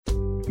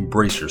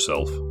brace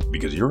yourself,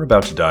 because you're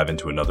about to dive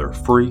into another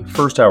free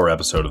first-hour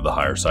episode of the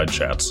Higher Side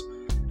Chats,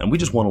 and we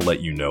just want to let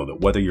you know that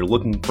whether you're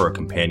looking for a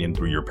companion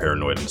through your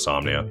paranoid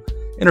insomnia,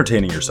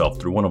 entertaining yourself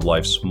through one of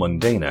life's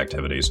mundane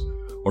activities,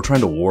 or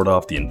trying to ward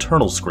off the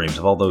internal screams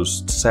of all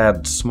those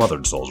sad,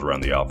 smothered souls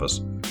around the office,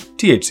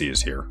 THC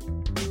is here.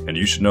 And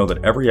you should know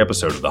that every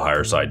episode of the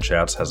Higher Side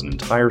Chats has an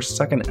entire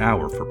second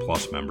hour for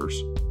Plus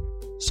members.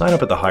 Sign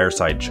up at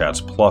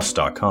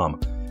thehighersidechatsplus.com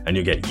and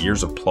you'll get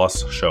years of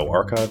Plus show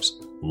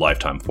archives,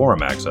 lifetime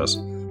forum access,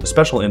 a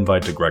special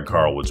invite to Greg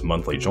Carlwood's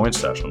monthly joint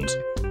sessions,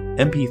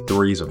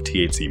 MP3s of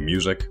THC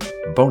music,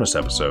 bonus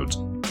episodes,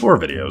 tour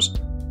videos,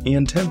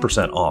 and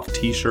 10% off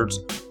t-shirts,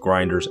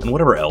 grinders, and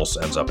whatever else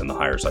ends up in the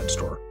Higher Side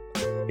store.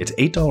 It's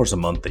 $8 a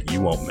month that you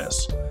won't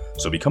miss,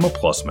 so become a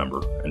Plus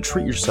member and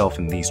treat yourself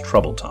in these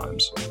troubled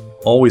times.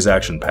 Always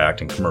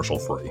action-packed and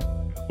commercial-free,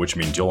 which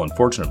means you'll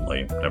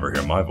unfortunately never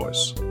hear my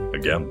voice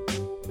again.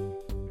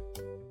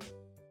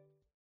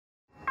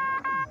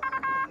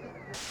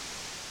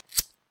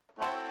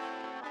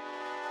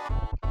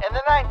 In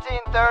the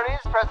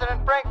 1930s,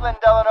 President Franklin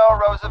Delano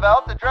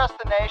Roosevelt addressed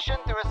the nation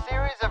through a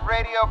series of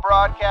radio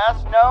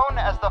broadcasts known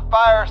as the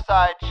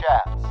Fireside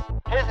Chats.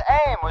 His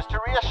aim was to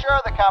reassure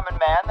the common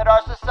man that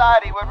our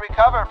society would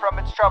recover from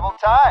its troubled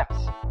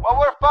times. Well,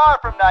 we're far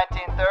from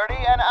 1930,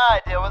 and I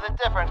deal with a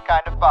different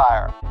kind of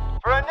fire.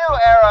 For a new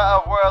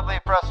era of worldly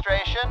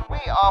frustration, we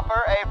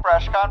offer a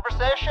fresh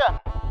conversation.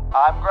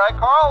 I'm Greg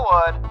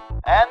Carlwood,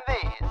 and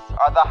these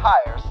are the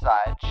Higher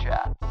Side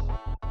Chats.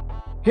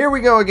 Here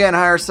we go again,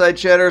 Higher Side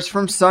Chatters.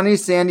 From sunny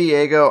San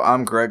Diego,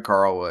 I'm Greg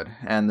Carlwood.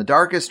 And the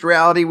darkest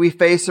reality we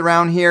face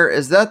around here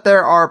is that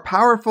there are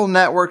powerful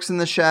networks in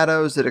the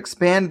shadows that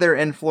expand their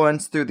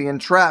influence through the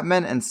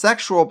entrapment and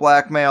sexual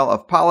blackmail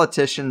of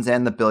politicians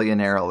and the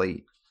billionaire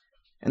elite.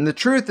 And the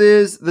truth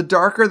is, the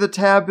darker the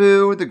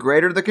taboo, the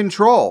greater the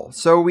control.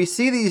 So we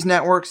see these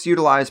networks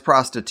utilize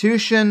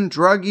prostitution,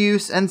 drug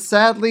use, and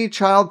sadly,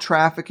 child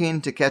trafficking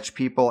to catch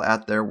people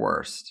at their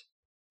worst.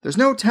 There's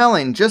no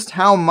telling just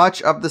how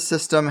much of the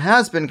system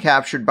has been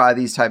captured by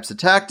these types of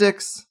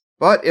tactics,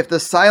 but if the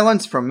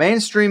silence from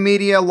mainstream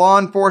media, law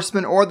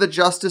enforcement, or the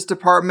Justice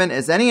Department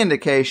is any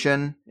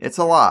indication, it's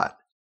a lot.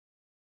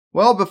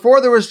 Well,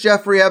 before there was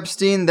Jeffrey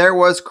Epstein, there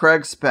was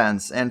Craig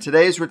Spence, and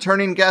today's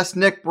returning guest,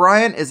 Nick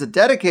Bryant, is a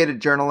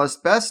dedicated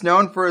journalist best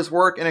known for his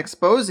work in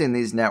exposing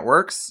these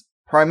networks,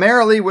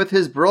 primarily with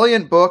his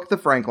brilliant book, The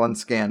Franklin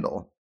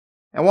Scandal.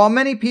 And while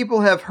many people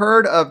have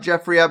heard of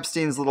Jeffrey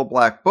Epstein's Little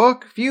Black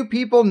Book, few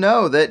people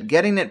know that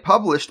getting it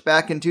published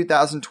back in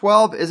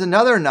 2012 is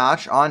another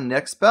notch on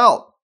Nick's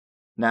belt.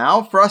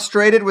 Now,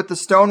 frustrated with the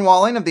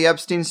stonewalling of the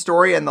Epstein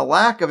story and the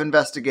lack of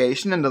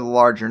investigation into the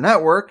larger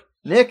network,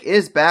 Nick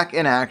is back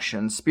in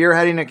action,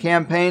 spearheading a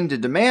campaign to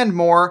demand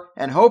more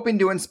and hoping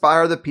to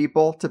inspire the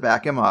people to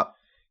back him up.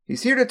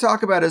 He's here to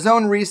talk about his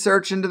own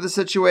research into the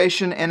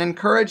situation and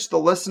encourage the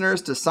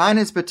listeners to sign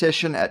his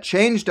petition at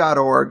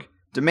change.org,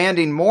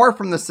 demanding more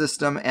from the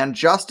system and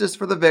justice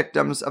for the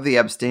victims of the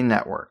Epstein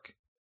network.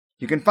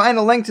 You can find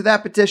a link to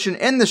that petition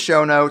in the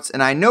show notes,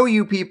 and I know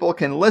you people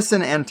can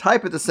listen and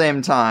type at the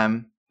same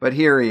time, but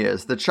here he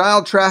is, the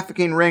child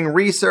trafficking ring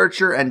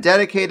researcher and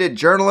dedicated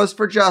journalist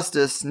for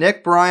justice,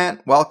 Nick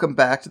Bryant. Welcome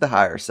back to the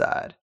Higher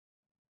Side.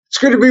 It's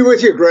good to be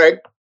with you, Greg.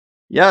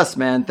 Yes,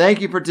 man.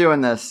 Thank you for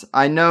doing this.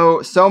 I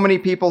know so many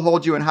people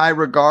hold you in high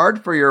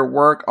regard for your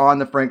work on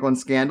the Franklin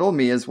Scandal,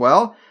 me as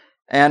well.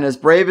 And as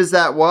brave as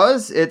that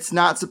was, it's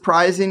not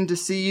surprising to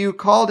see you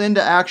called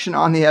into action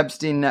on the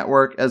Epstein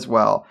network as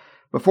well.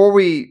 Before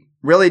we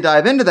really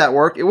dive into that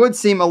work, it would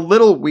seem a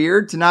little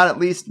weird to not at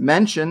least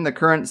mention the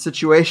current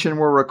situation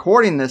we're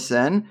recording this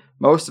in.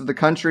 Most of the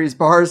country's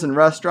bars and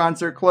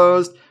restaurants are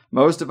closed.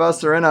 Most of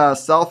us are in a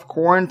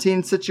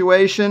self-quarantine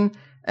situation,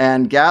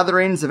 and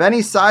gatherings of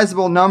any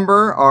sizable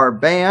number are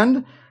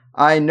banned.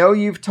 I know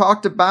you've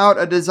talked about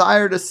a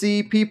desire to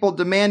see people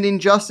demanding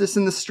justice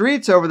in the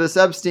streets over this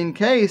Epstein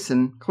case,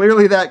 and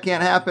clearly that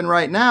can't happen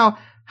right now.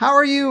 How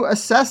are you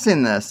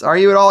assessing this? Are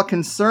you at all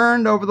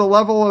concerned over the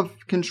level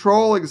of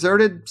control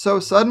exerted so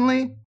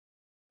suddenly?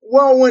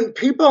 Well, when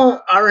people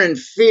are in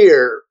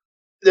fear,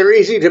 they're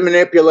easy to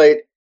manipulate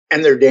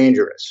and they're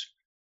dangerous.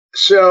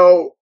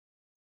 So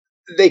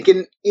they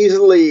can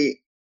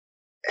easily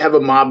have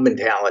a mob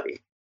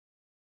mentality.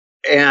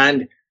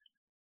 And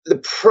the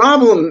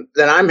problem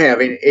that I'm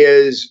having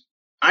is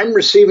I'm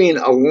receiving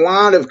a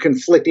lot of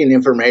conflicting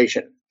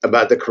information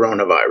about the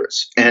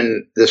coronavirus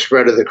and the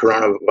spread of the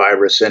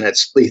coronavirus and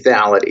its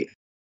lethality.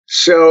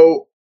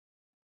 So,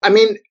 I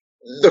mean,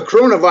 the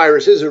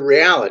coronavirus is a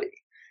reality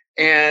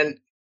and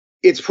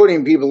it's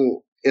putting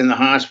people in the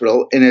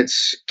hospital and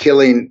it's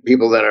killing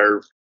people that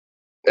are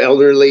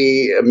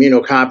elderly,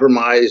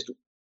 immunocompromised,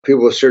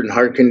 people with certain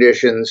heart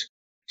conditions.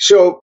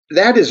 So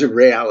that is a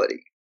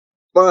reality.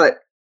 But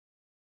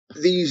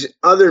these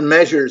other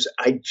measures,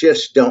 I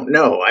just don't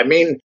know. I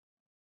mean,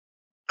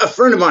 a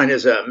friend of mine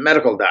is a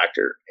medical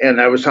doctor, and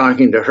I was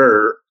talking to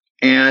her,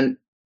 and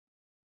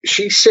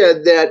she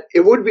said that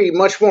it would be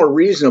much more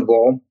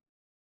reasonable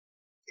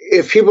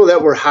if people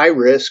that were high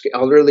risk,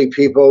 elderly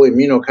people,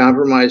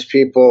 immunocompromised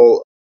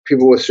people,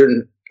 people with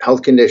certain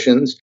health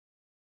conditions,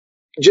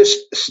 just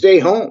stay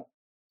home.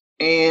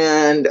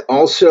 And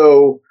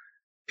also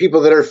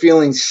people that are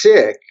feeling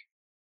sick,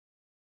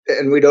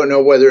 and we don't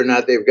know whether or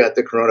not they've got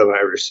the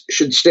coronavirus,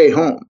 should stay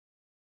home.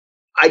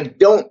 I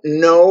don't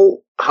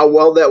know how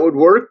well that would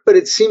work, but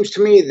it seems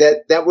to me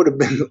that that would have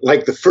been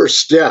like the first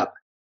step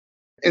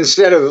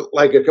instead of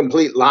like a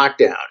complete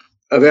lockdown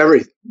of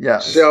everything.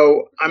 Yes.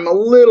 So I'm a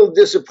little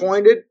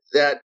disappointed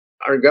that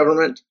our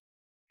government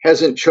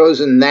hasn't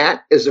chosen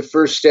that as a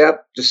first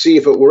step to see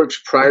if it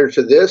works prior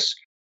to this.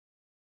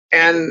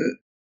 And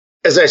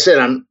as I said,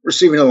 I'm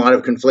receiving a lot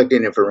of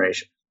conflicting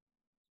information.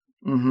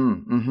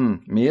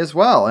 Me as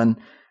well. And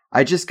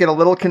I just get a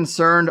little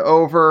concerned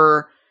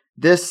over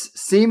this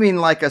seeming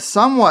like a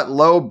somewhat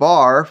low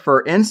bar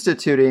for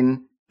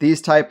instituting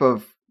these type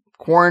of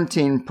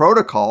quarantine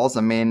protocols.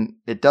 I mean,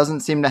 it doesn't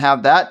seem to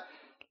have that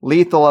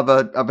lethal of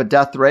a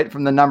death rate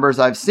from the numbers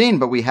I've seen,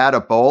 but we had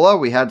Ebola,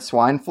 we had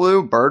swine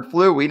flu, bird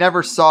flu. We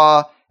never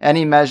saw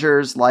any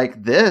measures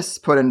like this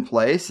put in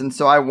place. And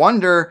so I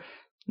wonder,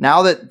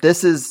 now that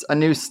this is a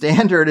new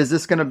standard, is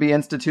this going to be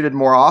instituted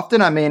more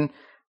often? I mean,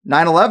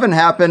 9/11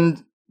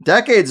 happened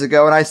decades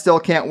ago, and I still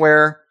can't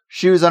wear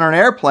shoes on an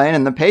airplane,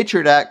 and the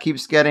Patriot Act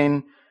keeps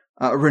getting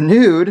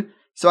renewed.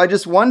 So I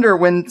just wonder,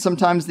 when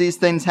sometimes these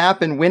things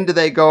happen, when do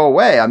they go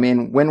away? I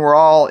mean, when we're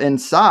all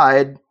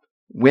inside,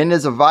 when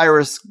is a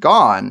virus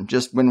gone?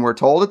 Just when we're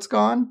told it's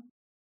gone?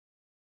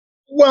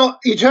 Well,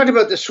 you talked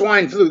about the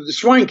swine flu. The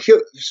swine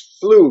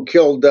flu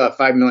killed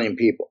 5 million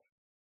people.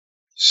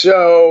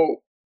 So,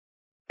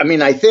 I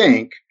mean, I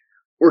think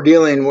we're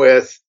dealing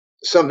with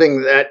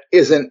something that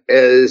isn't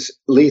as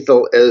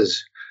lethal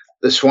as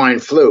the swine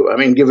flu. I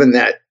mean, given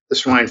that the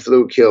swine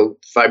flu killed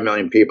 5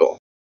 million people.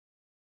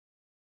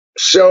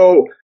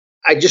 So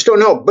I just don't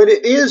know. But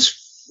it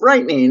is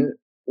frightening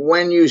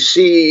when you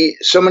see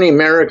so many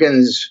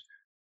Americans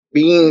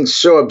being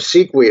so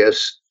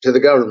obsequious to the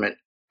government.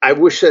 I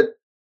wish that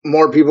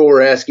more people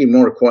were asking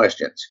more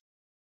questions.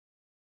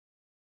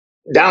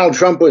 Donald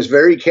Trump was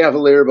very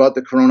cavalier about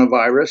the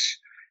coronavirus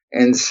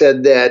and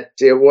said that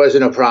it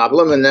wasn't a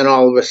problem. And then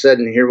all of a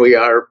sudden, here we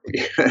are,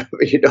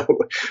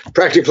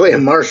 practically a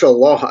martial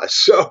law.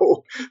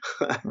 So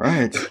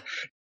right.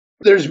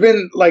 There's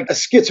been like a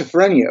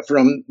schizophrenia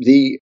from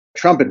the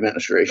Trump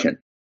administration.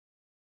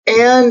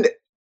 And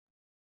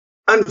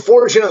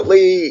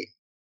unfortunately,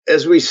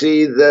 as we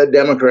see, the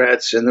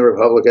Democrats and the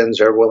Republicans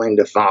are willing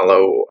to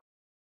follow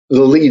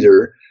the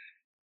leader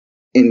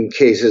in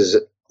cases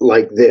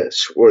like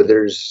this, where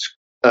there's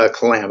a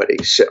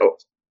calamity. So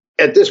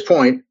at this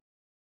point,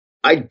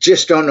 I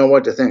just don't know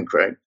what to think,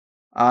 Craig.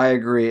 I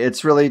agree.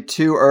 It's really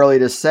too early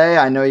to say.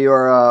 I know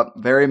you're a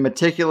very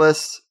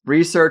meticulous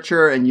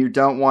researcher and you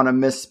don't want to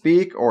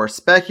misspeak or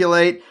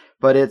speculate,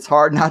 but it's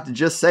hard not to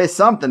just say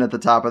something at the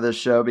top of this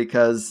show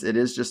because it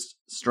is just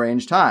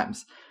strange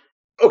times.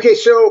 Okay,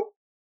 so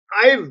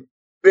I've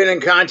been in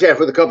contact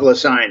with a couple of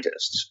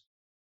scientists,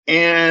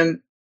 and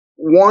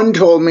one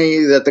told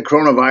me that the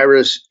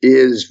coronavirus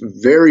is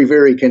very,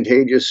 very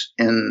contagious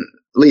and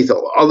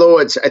lethal, although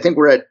I think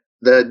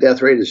the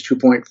death rate is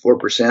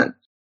 2.4%.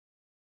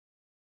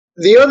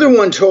 The other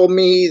one told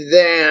me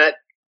that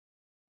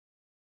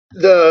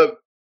the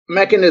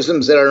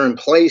mechanisms that are in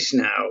place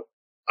now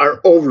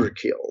are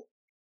overkill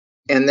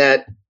and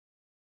that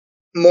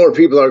more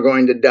people are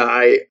going to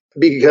die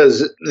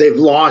because they've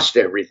lost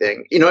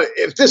everything.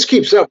 If this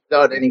keeps up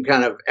without any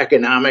kind of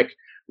economic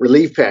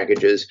relief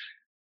packages,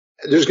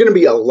 there's going to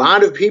be a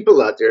lot of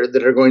people out there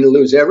that are going to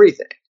lose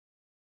everything.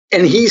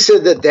 And he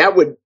said that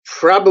would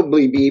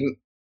probably be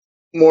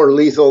more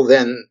lethal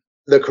than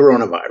the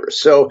coronavirus.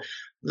 So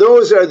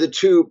those are the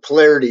two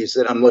polarities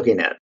that I'm looking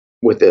at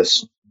with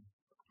this.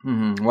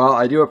 Mm-hmm. Well,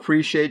 I do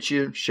appreciate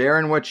you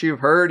sharing what you've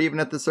heard, even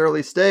at this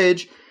early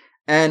stage.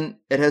 And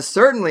it has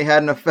certainly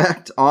had an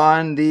effect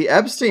on the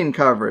Epstein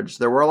coverage.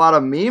 There were a lot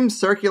of memes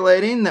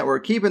circulating that were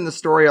keeping the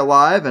story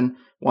alive. And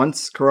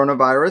once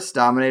coronavirus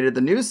dominated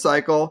the news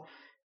cycle,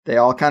 they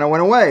all kind of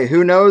went away.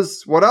 Who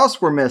knows what else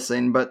we're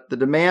missing? But the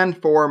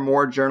demand for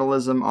more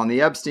journalism on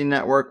the Epstein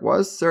network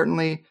was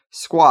certainly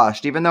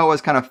squashed, even though it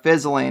was kind of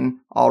fizzling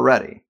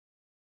already.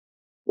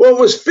 Well,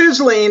 it was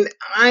fizzling.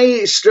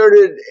 I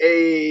started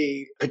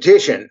a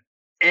petition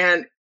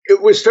and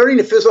it was starting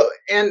to fizzle.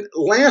 And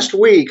last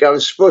week I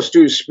was supposed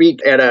to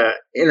speak at an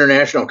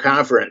international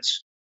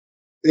conference,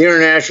 the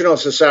International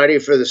Society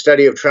for the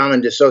Study of Trauma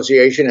and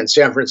Dissociation in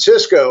San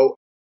Francisco.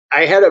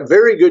 I had a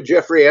very good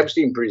Jeffrey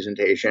Epstein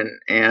presentation.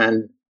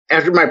 And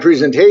after my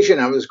presentation,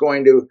 I was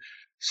going to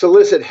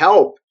solicit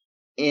help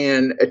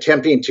in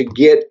attempting to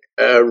get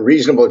a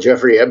reasonable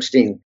Jeffrey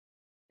Epstein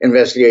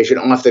investigation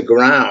off the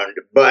ground.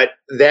 But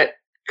that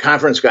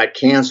conference got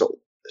canceled.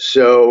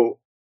 So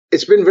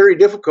it's been very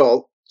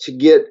difficult to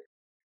get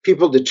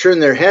people to turn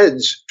their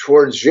heads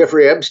towards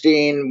Jeffrey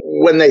Epstein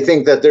when they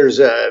think that there's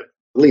a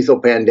lethal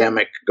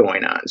pandemic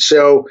going on.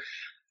 So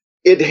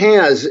it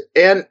has.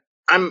 And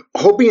I'm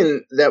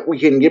hoping that we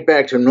can get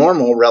back to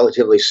normal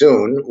relatively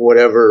soon,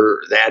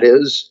 whatever that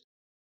is.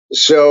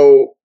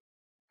 so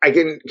I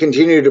can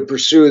continue to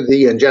pursue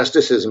the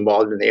injustices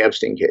involved in the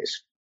Epstein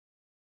case.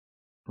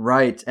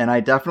 Right. And I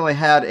definitely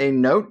had a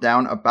note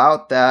down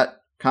about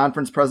that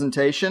conference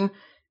presentation.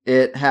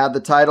 It had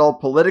the title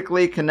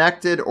Politically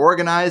Connected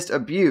Organized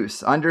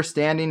Abuse,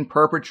 Understanding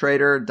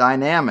Perpetrator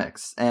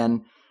Dynamics.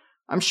 And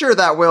I'm sure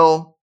that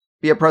will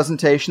be a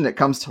presentation that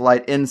comes to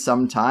light in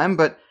some time,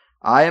 but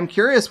I am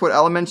curious what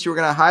elements you were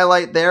going to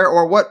highlight there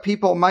or what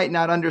people might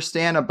not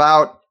understand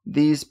about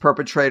these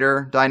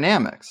perpetrator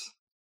dynamics.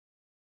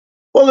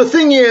 Well, the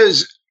thing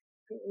is,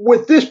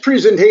 with this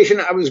presentation,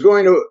 I was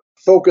going to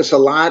focus a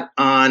lot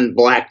on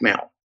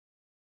blackmail,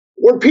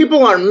 where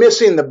people are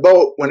missing the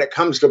boat when it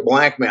comes to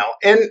blackmail.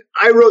 And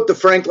I wrote the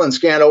Franklin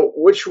scandal,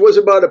 which was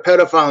about a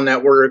pedophile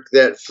network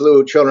that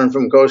flew children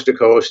from coast to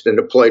coast and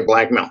deployed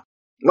blackmail.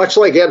 Much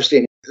like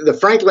Epstein, the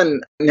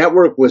Franklin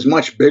network was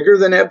much bigger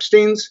than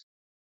Epstein's.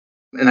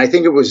 And I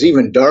think it was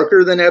even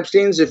darker than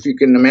Epstein's, if you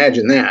can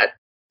imagine that.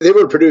 They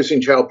were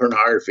producing child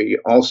pornography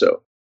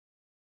also.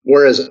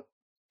 Whereas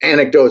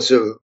anecdotes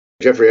of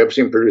Jeffrey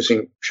Epstein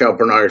producing child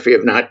pornography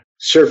have not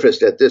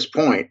surfaced at this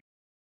point.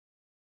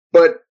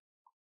 But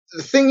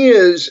the thing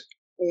is,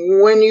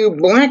 when you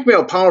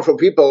blackmail powerful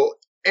people,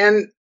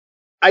 and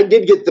I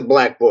did get the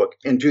Black Book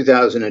in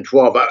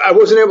 2012. I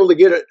wasn't able to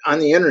get it on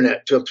the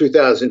internet till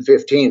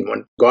 2015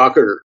 when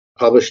Gawker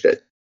published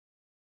it.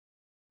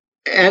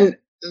 And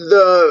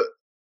the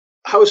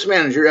house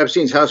manager,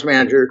 Epstein's house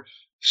manager,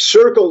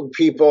 circled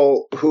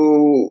people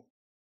who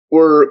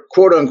were,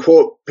 quote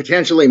unquote,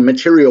 potentially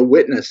material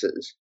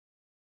witnesses,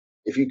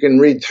 if you can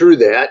read through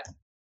that.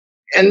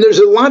 And there's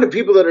a lot of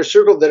people that are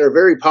circled that are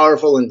very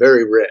powerful and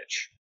very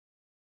rich,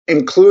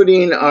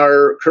 including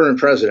our current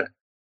president.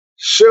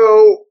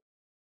 So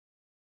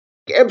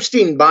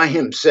Epstein by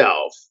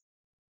himself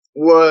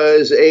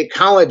was a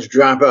college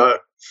dropout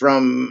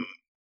from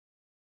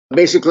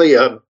basically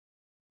a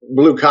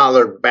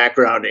blue-collar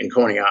background in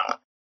Coney Island.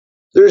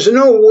 There's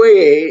no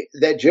way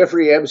that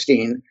Jeffrey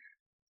Epstein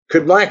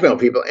could blackmail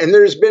people. And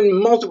there's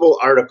been multiple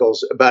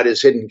articles about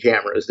his hidden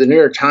cameras. The New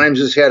York Times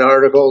has had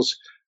articles.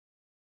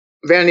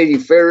 Vanity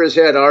Fair has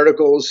had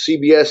articles.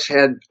 CBS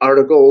had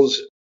articles.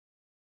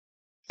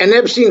 And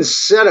Epstein's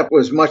setup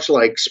was much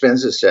like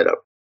Spence's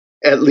setup,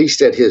 at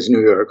least at his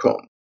New York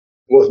home,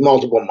 with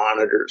multiple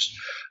monitors,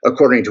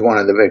 according to one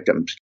of the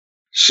victims.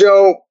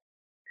 So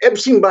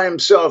Epstein by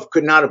himself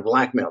could not have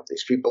blackmailed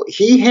these people.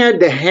 He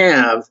had to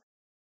have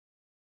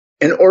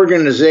an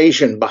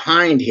organization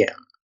behind him,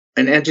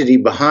 an entity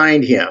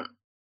behind him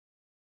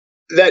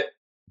that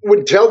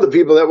would tell the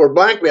people that were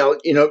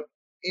blackmailed,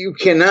 you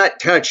cannot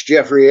touch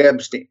Jeffrey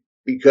Epstein,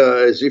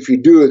 because if you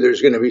do,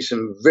 there's going to be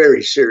some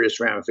very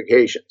serious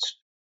ramifications.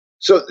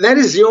 So that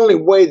is the only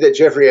way that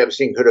Jeffrey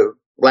Epstein could have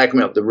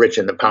blackmailed the rich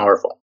and the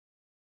powerful.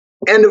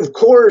 And of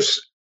course,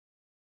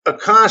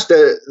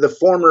 Acosta, the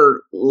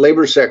former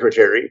labor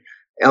secretary,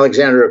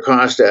 Alexander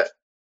Acosta,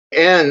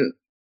 and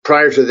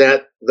prior to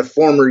that, the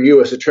former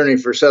U.S. attorney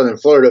for Southern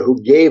Florida,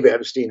 who gave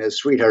Epstein his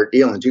sweetheart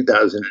deal in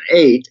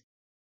 2008,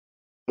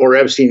 where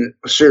Epstein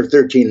served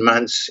 13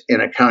 months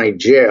in a county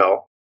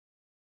jail.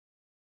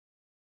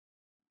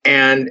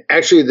 And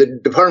actually, the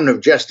Department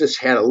of Justice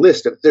had a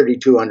list of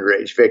 32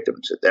 underage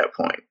victims at that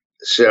point.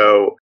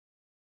 So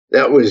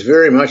that was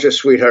very much a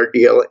sweetheart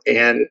deal.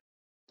 And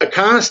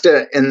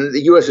Acosta and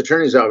the U.S.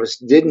 Attorney's Office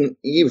didn't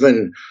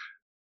even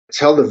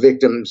tell the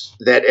victims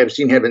that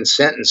Epstein had been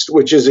sentenced,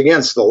 which is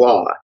against the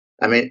law.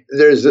 I mean,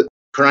 there's the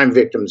Crime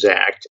Victims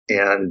Act,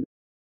 and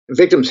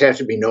victims have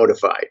to be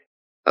notified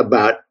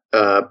about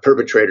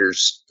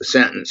perpetrators'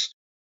 sentence.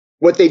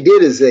 What they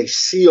did is they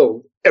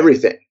sealed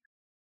everything.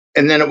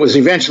 And then it was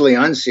eventually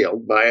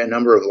unsealed by a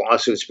number of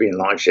lawsuits being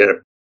launched at it.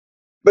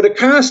 But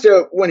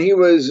Acosta, when he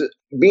was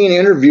being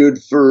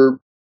interviewed for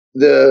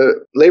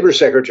the labor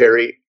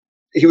secretary,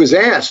 he was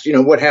asked,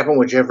 what happened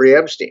with Jeffrey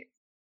Epstein?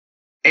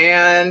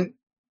 And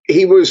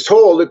he was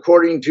told,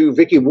 according to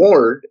Vicky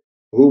Ward,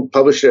 who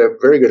published a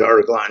very good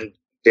article on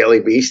Daily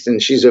Beast,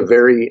 and she's a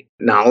very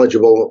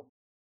knowledgeable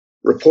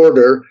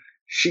reporter,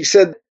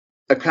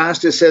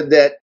 Acosta said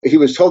that he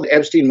was told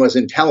Epstein was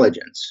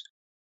intelligence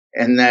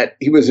and that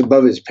he was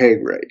above his pay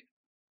grade.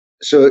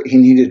 So he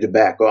needed to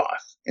back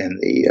off in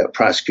the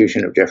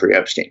prosecution of Jeffrey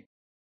Epstein.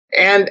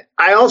 And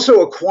I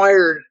also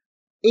acquired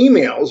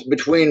emails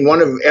between one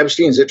of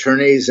Epstein's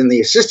attorneys and the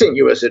assistant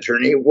U.S.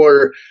 attorney,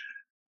 where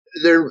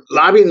they're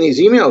lobbying these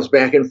emails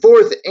back and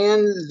forth,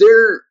 and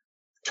they're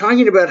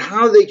talking about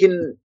how they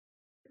can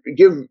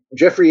give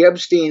Jeffrey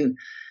Epstein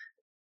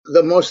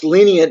the most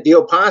lenient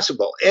deal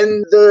possible.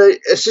 And the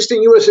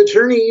assistant U.S.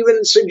 attorney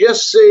even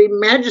suggests a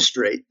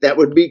magistrate that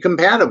would be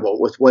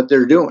compatible with what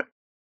they're doing.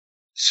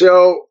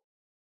 So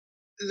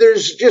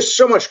there's just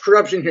so much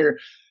corruption here.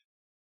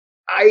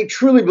 I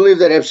truly believe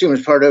that Epstein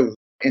was part of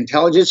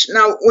intelligence.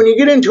 Now, when you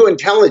get into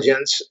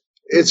intelligence,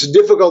 it's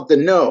difficult to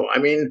know. I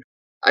mean,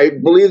 I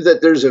believe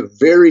that there's a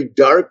very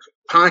dark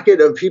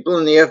pocket of people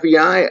in the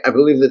FBI. I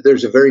believe that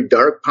there's a very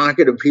dark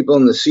pocket of people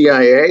in the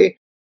CIA.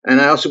 And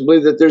I also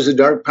believe that there's a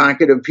dark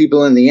pocket of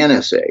people in the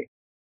NSA.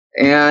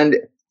 And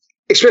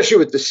especially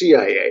with the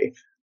CIA.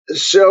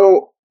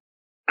 So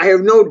I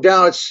have no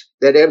doubts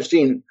that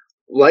Epstein,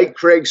 like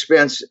Craig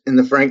Spence in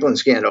the Franklin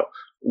scandal,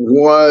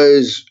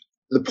 was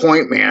the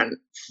point man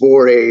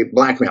for a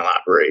blackmail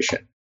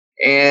operation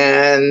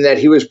and that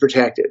he was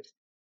protected.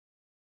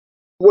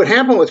 What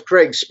happened with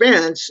Craig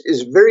Spence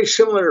is very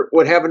similar to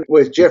what happened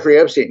with Jeffrey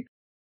Epstein.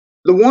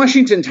 The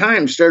Washington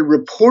Times started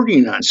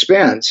reporting on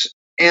Spence,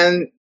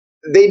 and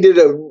they did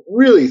a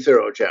really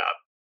thorough job.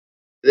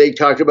 They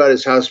talked about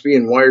his house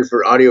being wired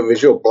for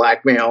audiovisual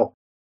blackmail,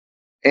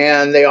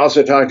 and they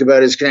also talked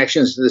about his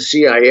connections to the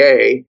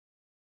CIA.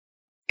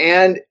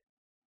 And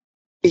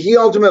he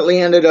ultimately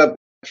ended up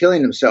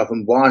killing himself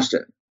in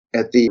Boston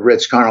at the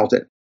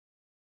Ritz-Carlton.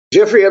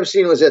 Jeffrey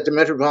Epstein was at the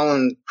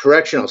Metropolitan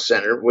Correctional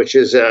Center, which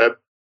is a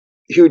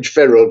huge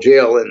federal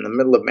jail in the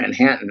middle of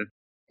Manhattan.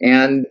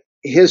 And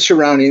his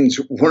surroundings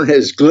weren't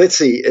as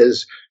glitzy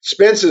as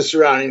Spence's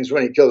surroundings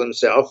when he killed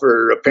himself,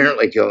 or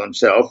apparently killed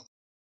himself.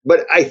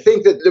 But I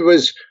think that there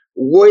was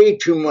way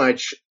too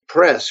much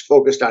press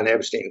focused on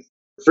Epstein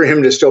for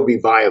him to still be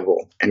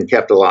viable and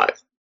kept alive.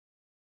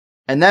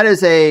 And that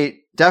is a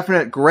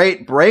definite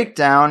great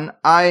breakdown.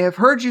 I have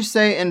heard you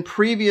say in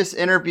previous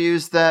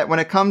interviews that when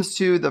it comes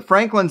to the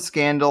Franklin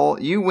scandal,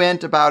 you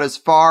went about as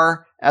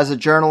far as a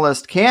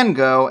journalist can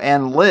go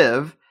and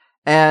live.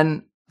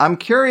 And I'm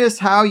curious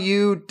how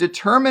you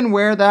determine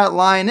where that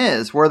line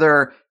is. Were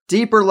there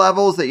deeper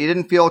levels that you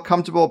didn't feel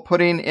comfortable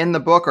putting in the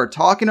book or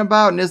talking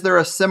about? And is there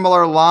a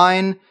similar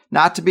line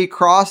not to be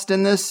crossed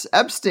in this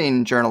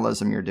Epstein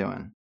journalism you're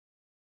doing?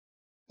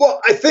 Well,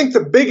 I think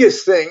the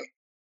biggest thing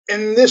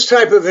in this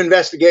type of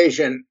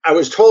investigation, I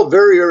was told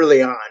very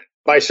early on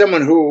by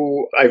someone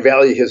who I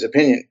value his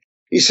opinion.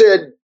 He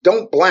said,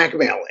 don't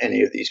blackmail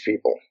any of these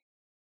people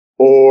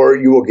or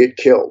you will get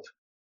killed.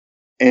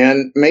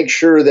 And make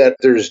sure that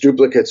there's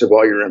duplicates of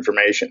all your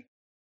information.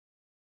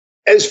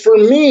 As for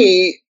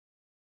me,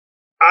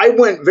 I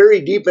went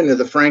very deep into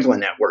the Franklin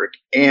network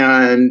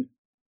and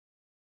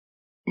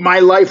my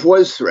life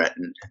was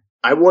threatened.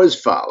 I was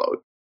followed.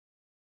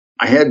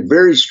 I had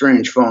very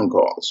strange phone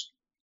calls.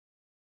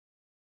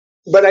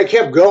 But I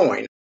kept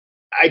going.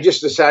 I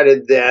just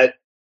decided that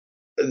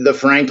the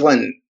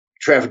Franklin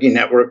trafficking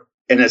network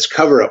and its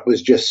cover-up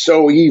was just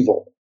so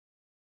evil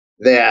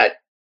that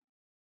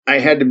I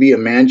had to be a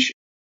mensch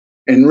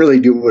and really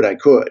do what I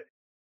could.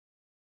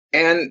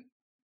 And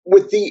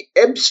with the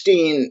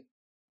Epstein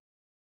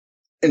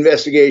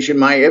investigation,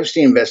 my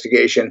Epstein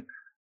investigation,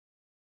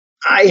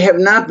 I have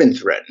not been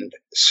threatened.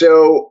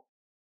 So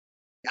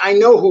I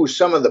know who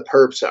some of the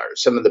perps are,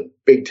 some of the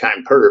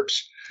big-time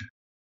perps.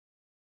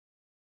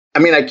 I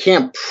mean, I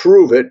can't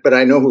prove it, but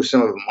I know who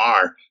some of them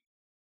are.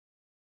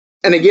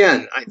 And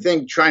again, I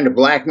think trying to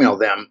blackmail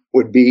them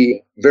would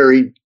be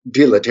very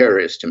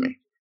deleterious to me.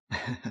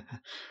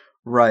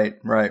 Right.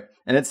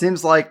 And it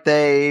seems like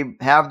they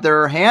have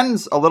their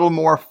hands a little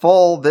more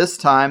full this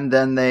time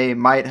than they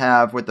might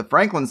have with the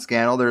Franklin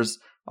scandal. There's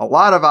a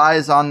lot of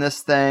eyes on this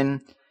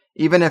thing,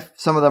 even if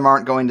some of them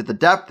aren't going to the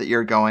depth that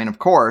you're going, of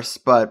course,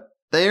 but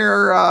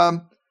they're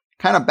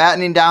kind of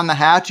battening down the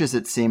hatches,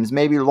 it seems,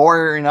 maybe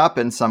lawyering up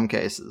in some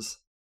cases.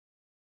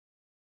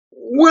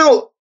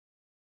 Well,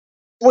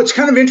 what's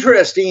kind of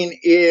interesting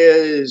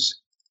is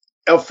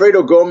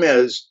Alfredo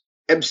Gomez,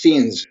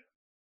 Epstein's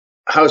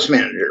house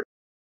manager,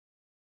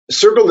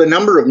 circled a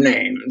number of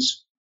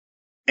names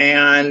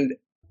and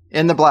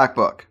in the black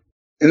book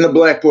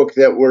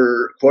that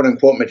were quote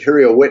unquote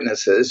material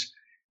witnesses.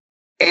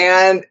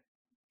 And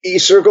he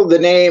circled the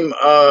name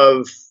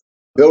of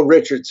Bill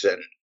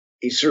Richardson.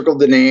 He circled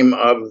the name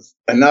of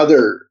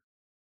another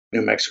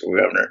New Mexico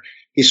governor.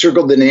 He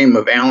circled the name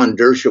of Alan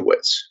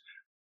Dershowitz.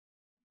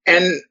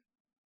 And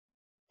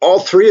all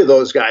three of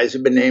those guys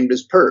have been named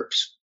as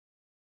perps.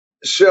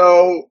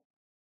 So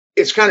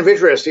it's kind of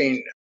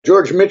interesting.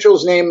 George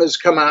Mitchell's name has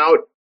come out,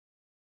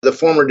 the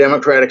former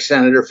Democratic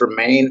senator from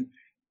Maine,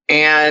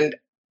 and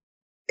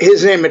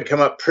his name had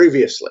come up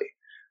previously.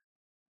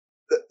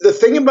 The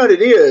thing about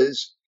it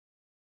is,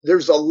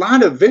 there's a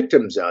lot of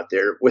victims out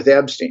there with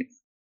Epstein.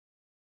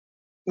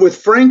 With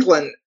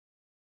Franklin,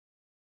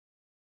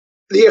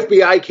 the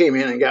FBI came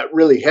in and got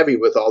really heavy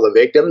with all the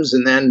victims,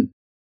 and then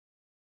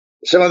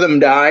some of them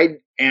died,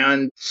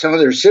 and some of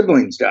their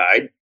siblings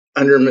died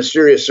under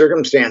mysterious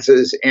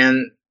circumstances,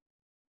 and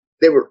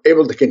they were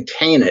able to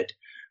contain it.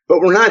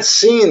 But we're not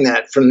seeing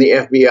that from the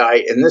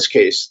FBI in this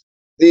case.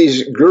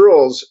 These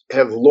girls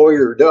have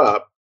lawyered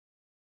up,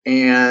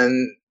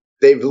 and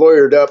they've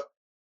lawyered up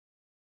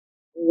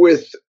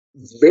with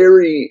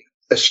very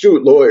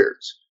astute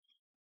lawyers,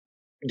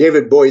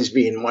 David Boies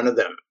being one of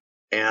them.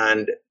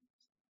 And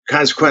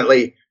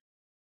consequently,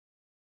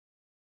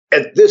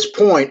 at this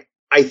point,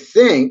 I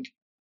think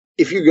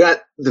if you got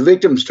the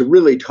victims to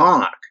really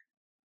talk,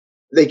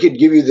 they could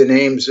give you the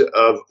names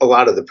of a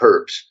lot of the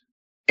perps.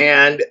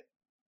 And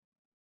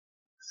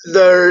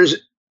there's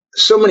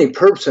so many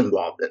perps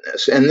involved in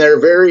this, and they're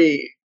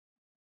very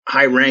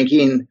high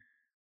ranking.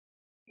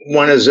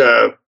 One is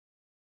a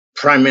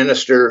prime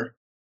minister.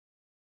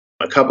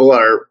 A couple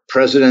are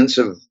presidents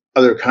of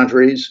other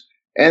countries.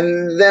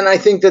 And then I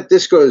think that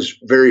this goes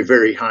very,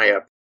 very high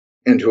up.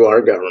 into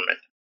our government.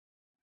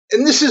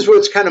 And this is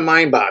what's kind of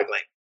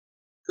mind-boggling.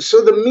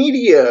 So the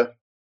media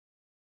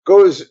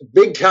goes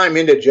big time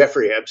into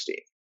Jeffrey Epstein.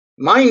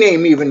 My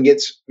name even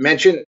gets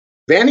mentioned.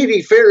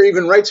 Vanity Fair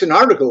even writes an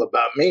article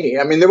about me.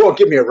 I mean, they won't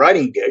give me a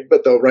writing gig,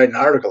 but they'll write an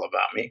article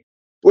about me,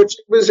 which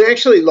was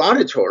actually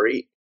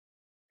laudatory.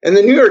 And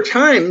the New York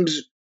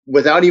Times,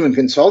 without even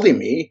consulting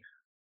me,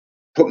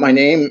 put my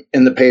name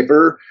in the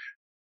paper,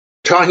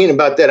 talking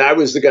about that I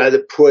was the guy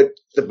that put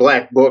the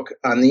black book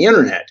on the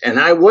internet. And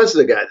I was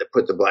the guy that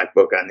put the black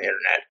book on the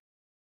internet.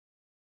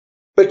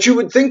 But you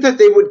would think that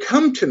they would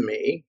come to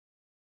me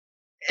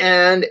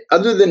and,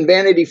 other than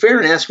Vanity Fair,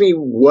 and ask me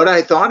what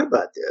I thought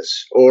about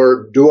this,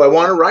 or do I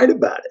want to write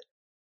about it?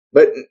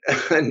 But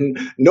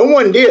no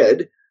one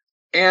did.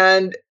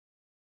 And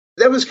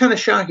that was kind of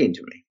shocking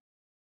to me.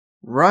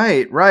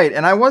 Right.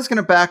 And I was going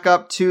to back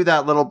up to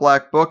that little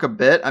black book a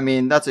bit. I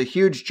mean, that's a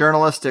huge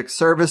journalistic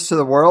service to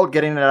the world,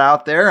 getting it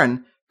out there,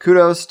 and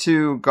kudos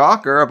to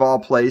Gawker, of all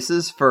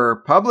places,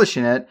 for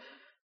publishing it.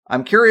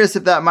 I'm curious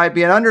if that might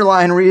be an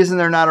underlying reason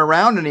they're not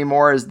around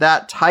anymore, is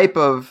that type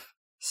of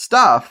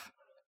stuff.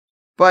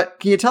 But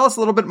can you tell us a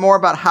little bit more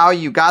about how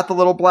you got the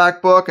little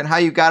black book and how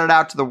you got it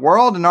out to the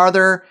world? And are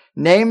there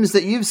names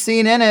that you've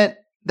seen in it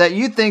that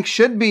you think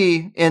should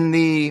be in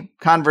the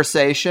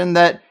conversation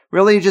that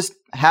really just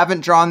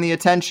haven't drawn the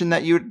attention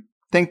that you'd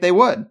think they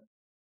would?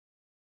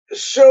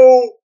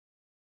 So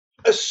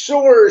a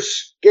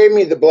source gave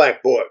me the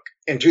black book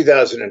in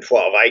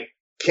 2012. I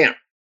can't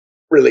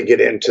really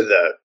get into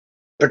the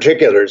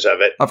particulars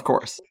of it. Of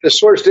course. The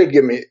source did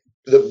give me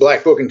the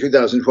black book in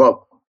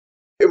 2012.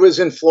 It was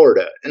in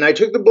Florida. And I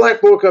took the black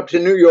book up to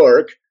New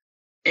York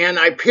and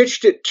I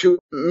pitched it to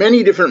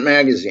many different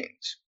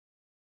magazines.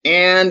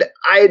 And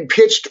I had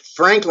pitched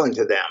Franklin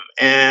to them.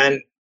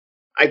 And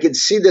I could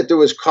see that there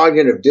was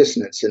cognitive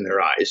dissonance in their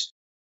eyes.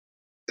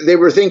 They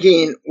were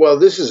thinking, well,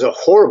 this is a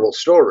horrible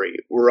story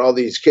where all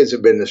these kids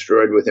have been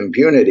destroyed with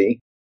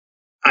impunity.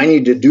 I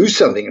need to do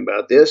something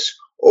about this.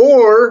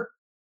 Or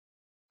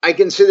I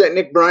can say that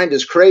Nick Bryant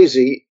is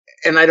crazy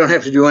and I don't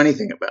have to do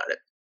anything about it.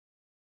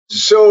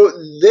 So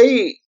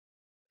they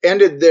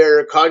ended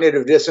their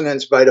cognitive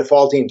dissonance by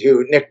defaulting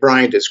to Nick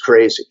Bryant is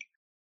crazy.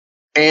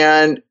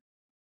 And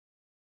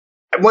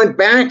I went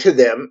back to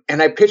them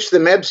and I pitched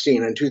them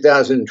Epstein in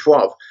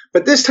 2012.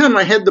 But this time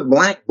I had the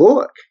black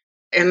book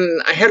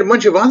and I had a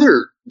bunch of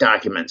other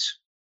documents.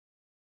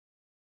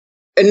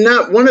 And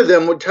not one of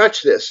them would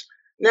touch this.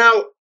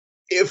 Now,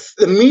 if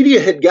the media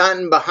had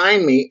gotten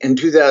behind me in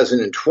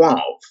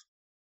 2012,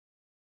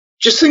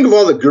 just think of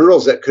all the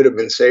girls that could have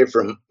been saved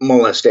from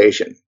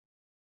molestation.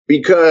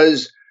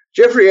 Because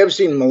Jeffrey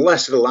Epstein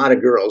molested a lot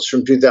of girls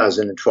from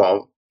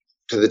 2012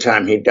 to the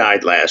time he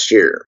died last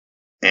year.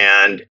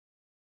 And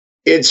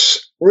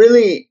it's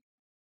really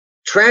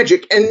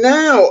tragic. And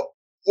now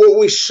what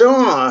we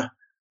saw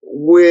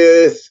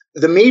with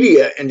the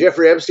media and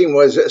Jeffrey Epstein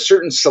was a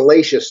certain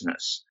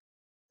salaciousness.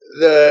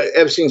 The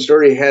Epstein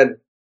story had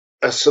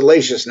a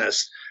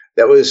salaciousness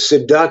that was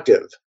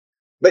seductive.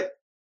 But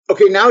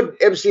okay, now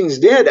Epstein's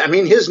dead. I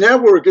mean, his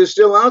network is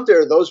still out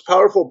there. Those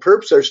powerful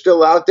perps are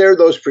still out there.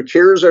 Those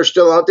procurers are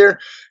still out there.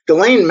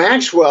 Ghislaine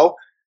Maxwell,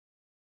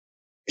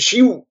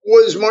 she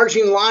was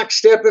marching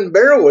lockstep and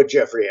barrel with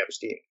Jeffrey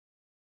Epstein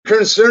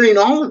concerning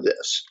all of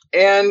this.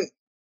 And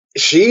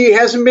she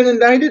hasn't been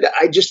indicted.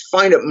 I just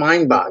find it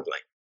mind-boggling.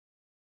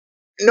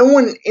 No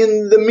one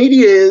in the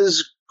media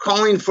is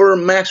calling for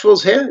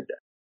Maxwell's head.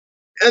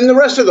 And the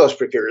rest of those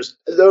procurers.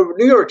 The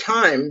New York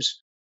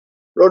Times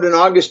wrote an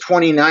August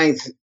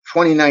 29th,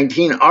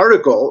 2019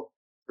 article,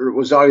 or it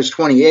was August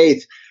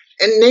 28th,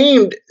 and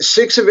named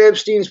 6 of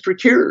Epstein's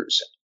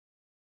procurers.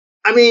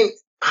 I mean,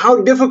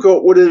 how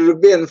difficult would it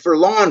have been for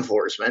law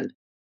enforcement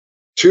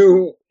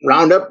to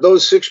round up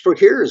those 6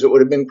 procurers? It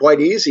would have been quite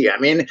easy. I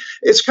mean,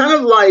 it's kind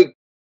of like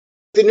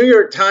the New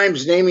York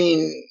Times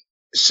naming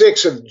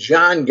 6 of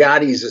John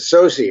Gotti's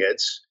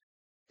associates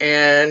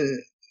and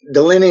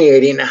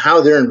delineating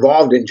how they're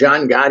involved in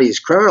John Gotti's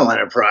criminal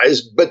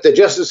enterprise, but the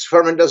Justice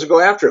Department doesn't go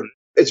after them.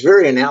 It's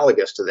very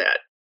analogous to that.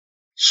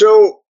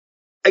 So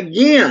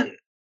again,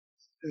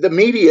 the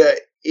media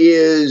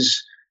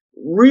is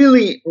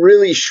really,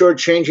 really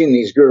shortchanging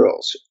these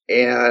girls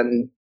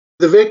and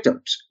the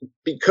victims,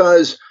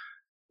 because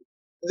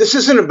this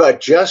isn't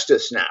about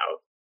justice now.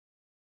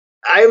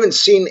 I haven't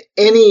seen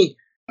any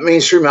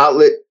mainstream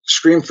outlet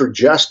scream for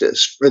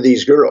justice for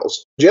these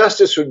girls.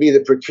 Justice would be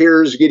the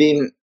procurers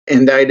getting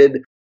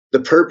indicted, the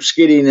perps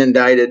getting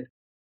indicted,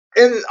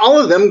 and all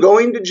of them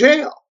going to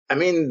jail. I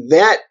mean,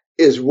 that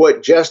is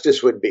what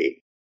justice would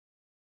be.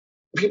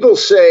 People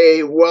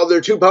say, well,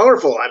 they're too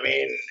powerful. I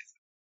mean,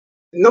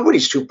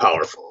 nobody's too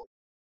powerful.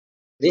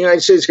 The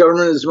United States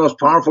government is the most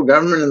powerful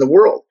government in the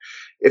world.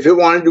 If it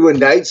wanted to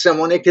indict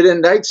someone, it could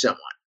indict someone.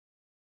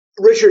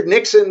 Richard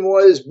Nixon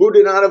was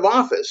booted out of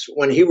office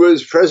when he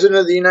was president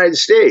of the United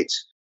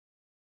States.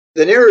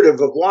 The narrative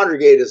of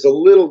Watergate is a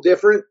little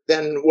different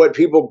than what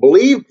people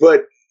believe,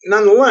 but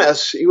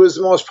nonetheless, he was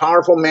the most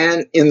powerful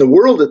man in the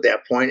world at that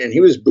point, and he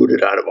was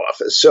booted out of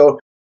office. So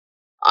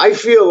I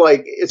feel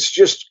like it's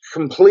just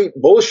complete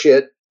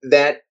bullshit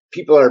that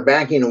people are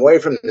backing away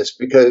from this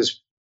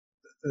because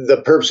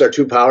the perps are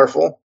too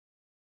powerful.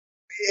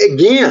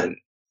 Again,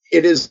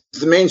 it is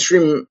the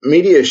mainstream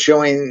media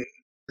showing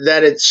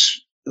that it's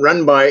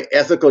run by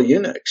ethical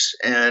eunuchs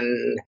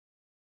and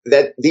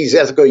that these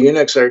ethical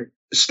eunuchs are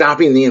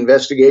stopping the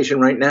investigation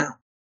right now.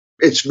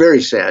 It's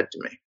very sad to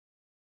me.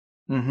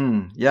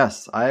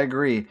 Yes, I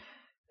agree.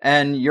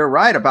 And you're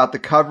right about the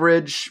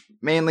coverage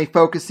mainly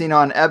focusing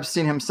on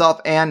Epstein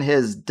himself and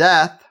his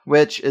death,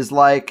 which is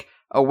like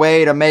a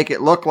way to make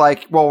it look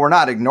like, well, we're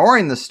not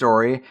ignoring the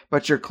story,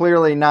 but you're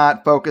clearly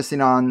not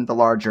focusing on the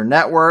larger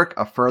network,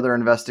 a further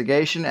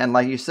investigation. And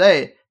like you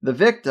say, the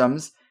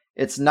victims,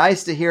 it's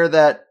nice to hear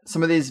that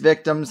some of these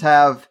victims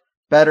have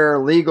better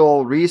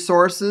legal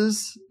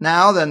resources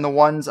now than the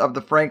ones of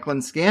the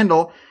Franklin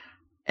scandal.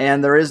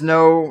 And there is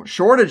no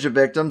shortage of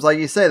victims. Like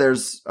you say,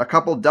 there's a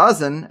couple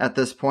dozen at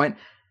this point.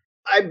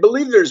 I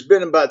believe there's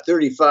been about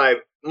 35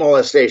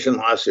 molestation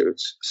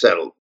lawsuits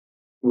settled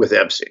with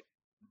Epstein.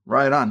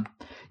 Right on.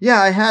 Yeah,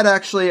 I had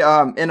actually,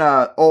 in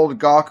an old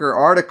Gawker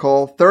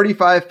article,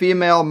 35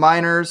 female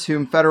minors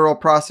whom federal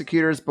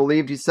prosecutors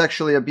believed he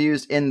sexually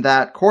abused in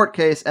that court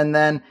case. And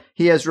then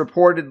he has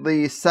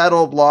reportedly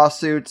settled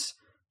lawsuits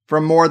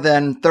from more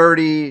than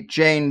 30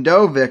 Jane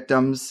Doe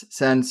victims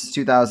since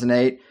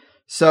 2008.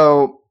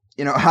 So,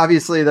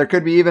 obviously there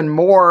could be even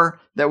more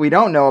that we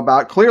don't know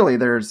about. Clearly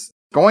there's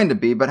going to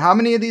be, but how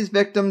many of these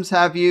victims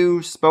have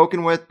you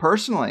spoken with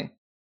personally?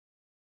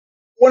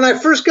 When I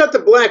first got the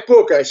Black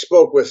Book, I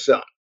spoke with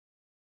some.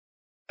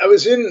 I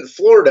was in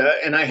Florida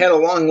and I had a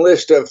long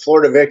list of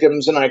Florida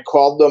victims and I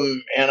called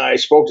them and I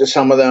spoke to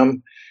some of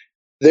them.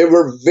 They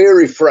were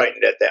very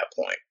frightened at that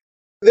point.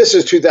 This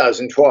is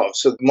 2012,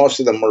 so most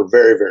of them were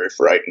very, very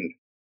frightened.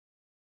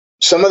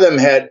 Some of them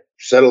had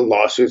settled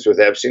lawsuits with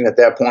Epstein at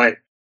that point,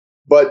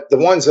 but the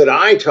ones that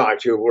I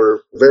talked to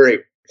were very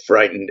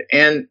frightened.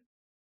 And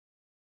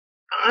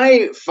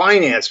I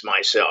financed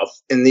myself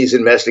in these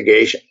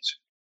investigations.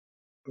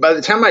 By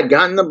the time I'd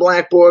gotten the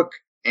Black Book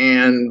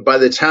and by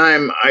the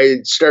time I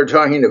started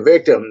talking to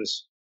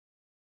victims,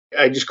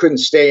 I just couldn't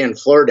stay in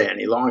Florida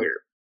any longer.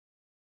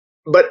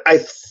 But I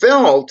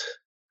felt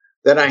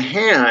that I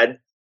had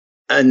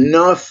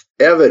enough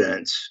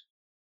evidence,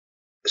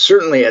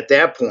 certainly at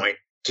that point,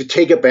 to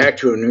take it back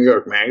to a New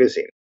York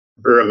magazine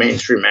or a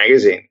mainstream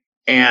magazine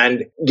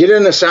and get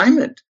an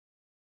assignment.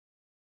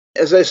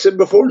 As I said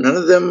before, none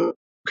of them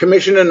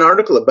commissioned an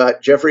article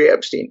about Jeffrey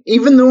Epstein,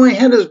 even though I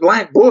had his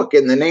Black Book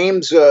and the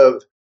names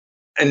of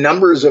and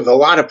numbers of a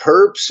lot of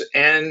perps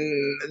and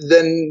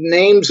the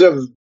names of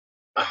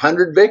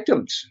 100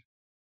 victims.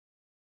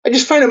 I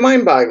just find it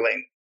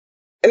mind-boggling.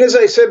 And as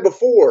I said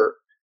before,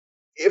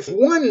 if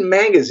one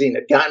magazine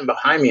had gotten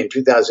behind me in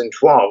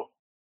 2012,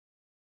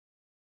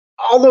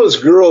 all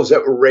those girls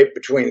that were raped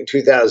between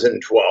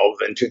 2012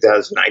 and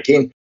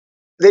 2019,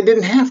 they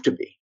didn't have to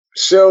be.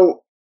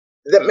 So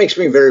that makes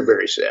me very,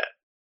 very sad.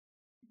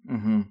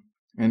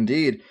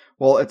 Indeed.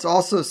 Well, it's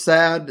also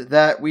sad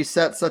that we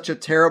set such a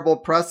terrible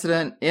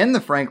precedent in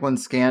the Franklin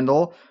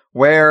scandal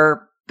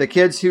where the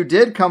kids who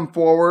did come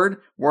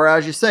forward were,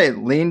 as you say,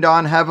 leaned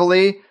on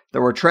heavily.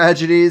 There were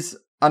tragedies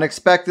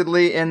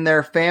unexpectedly in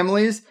their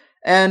families.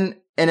 And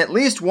in at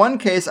least one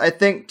case, I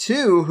think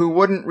two who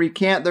wouldn't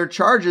recant their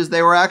charges,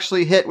 they were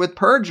actually hit with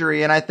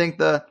perjury. And I think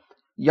the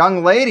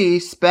young lady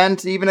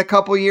spent even a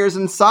couple years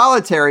in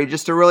solitary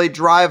just to really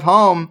drive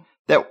home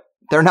that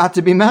they're not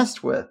to be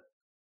messed with.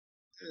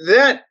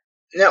 That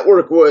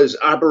network was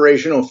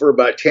operational for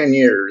about 10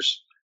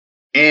 years,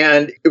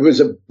 and it was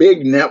a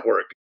big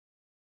network.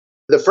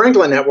 The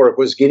Franklin Network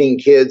was getting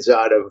kids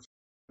out of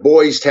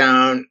Boys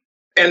Town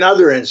and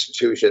other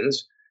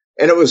institutions,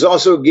 and it was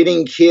also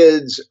getting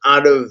kids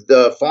out of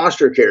the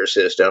foster care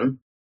system,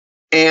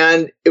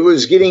 and it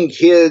was getting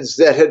kids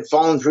that had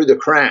fallen through the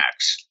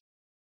cracks,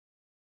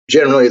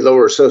 generally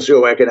lower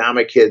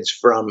socioeconomic kids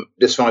from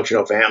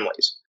dysfunctional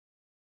families.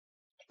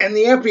 And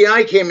the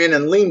FBI came in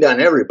and leaned on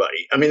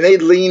everybody. I mean, they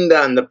leaned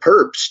on the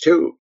perps,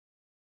 too.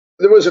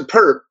 There was a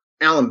perp,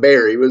 Alan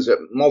Bayer, he was a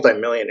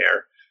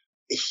multimillionaire.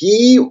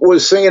 He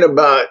was thinking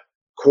about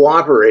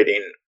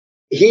cooperating.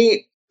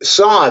 He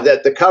saw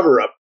that the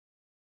cover-up,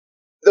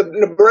 the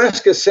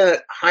Nebraska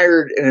Senate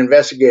hired an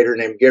investigator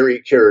named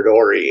Gary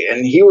Caradori,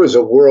 and he was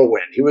a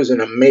whirlwind. He was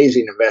an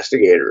amazing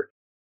investigator.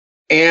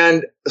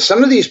 And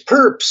some of these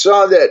perps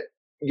saw that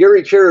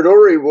Gary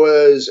Caradori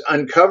was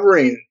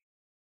uncovering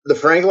the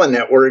Franklin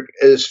Network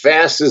as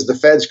fast as the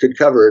feds could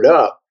cover it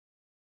up.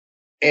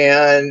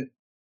 And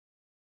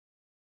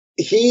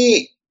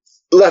he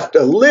left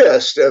a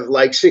list of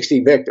like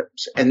 60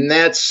 victims. And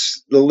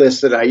that's the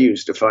list that I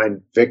used to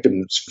find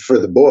victims for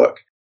the book.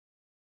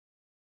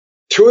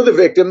 Two of the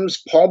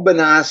victims, Paul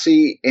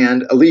Benassi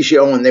and Alicia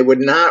Owen, they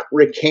would not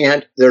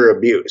recant their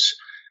abuse.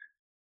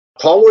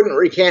 Paul wouldn't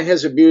recant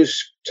his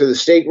abuse to the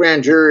state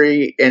grand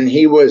jury, and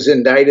he was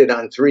indicted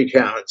on 3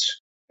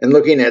 counts and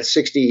looking at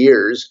 60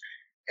 years.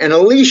 And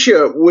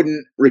Alicia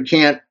wouldn't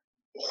recant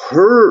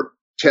her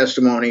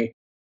testimony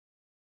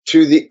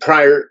to the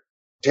prior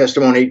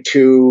testimony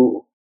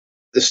to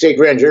the state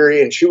grand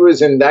jury, and she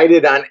was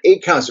indicted on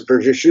 8 counts of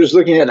perjury. She was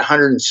looking at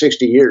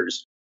 160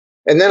 years.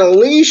 And then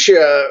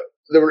Alicia,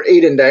 there were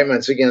 8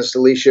 indictments against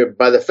Alicia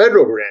by the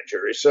federal grand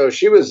jury. So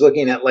she was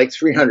looking at like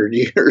 300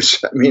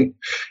 years. I mean,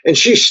 and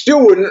she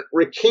still wouldn't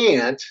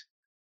recant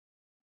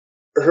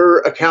her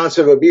accounts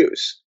of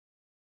abuse.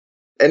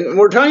 And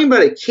we're talking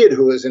about a kid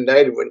who was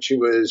indicted when she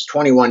was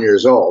 21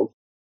 years old.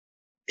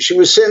 She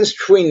was sentenced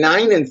between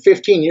 9 and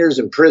 15 years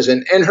in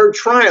prison. And her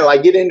trial, I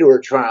get into her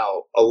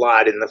trial a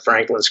lot in the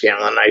Franklin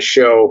scandal, and I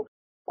show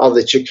all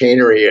the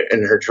chicanery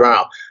in her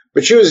trial.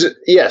 But she was,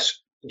 yes,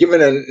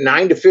 given a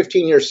 9 to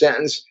 15 year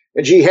sentence,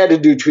 and she had to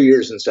do 2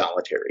 years in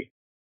solitary.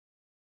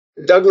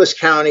 Douglas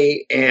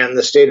County and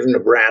the state of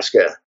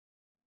Nebraska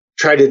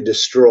tried to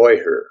destroy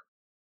her,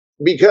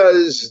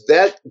 because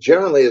that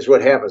generally is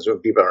what happens when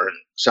people are in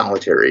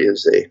solitary,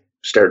 is they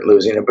start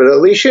losing it. But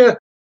Alicia,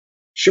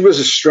 she was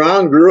a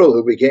strong girl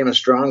who became a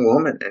strong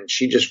woman, and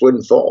she just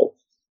wouldn't fold.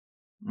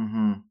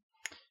 Mm-hmm.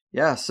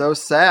 Yeah, so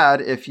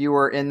sad if you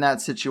were in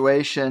that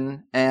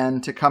situation,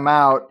 and to come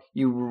out,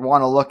 you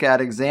want to look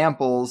at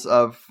examples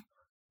of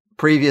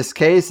previous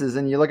cases,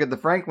 and you look at the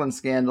Franklin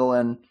scandal,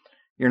 and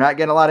you're not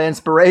getting a lot of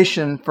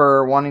inspiration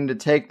for wanting to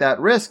take that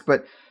risk.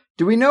 But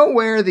do we know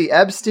where the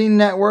Epstein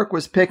network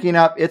was picking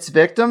up its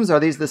victims? Are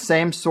these the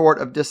same sort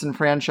of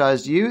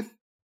disenfranchised youth?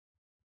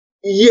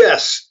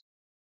 Yes.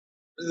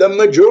 The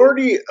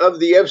majority of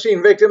the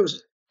Epstein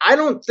victims, I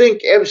don't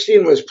think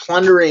Epstein was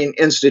plundering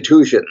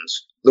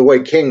institutions the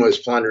way King was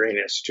plundering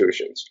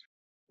institutions.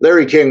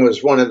 Larry King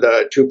was one of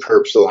the 2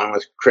 perps, along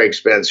with Craig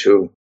Spence,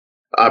 who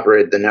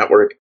operated the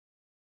network.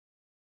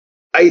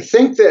 I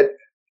think that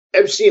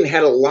Epstein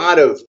had a lot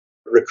of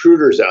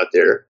recruiters out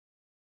there.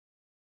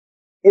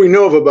 We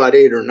know of about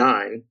 8 or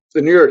 9.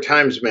 The New York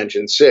Times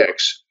mentioned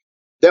 6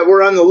 that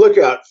were on the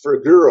lookout for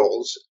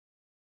girls.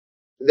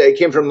 They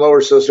came from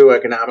lower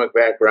socioeconomic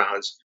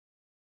backgrounds,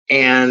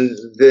 and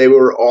they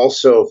were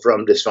also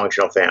from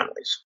dysfunctional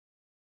families.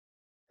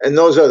 And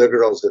those are the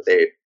girls that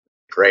they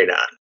preyed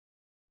on.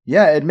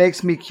 Yeah, it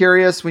makes me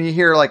curious when you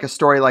hear like a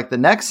story like the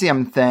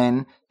NXIVM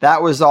thing.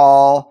 That was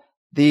all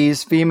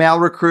these female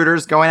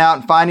recruiters going out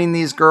and finding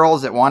these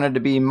girls that wanted to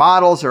be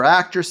models or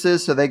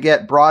actresses, so they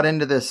get brought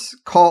into this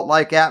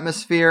cult-like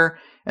atmosphere.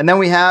 And then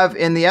we have,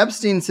 in the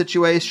Epstein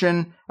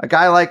situation, a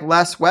guy like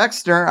Les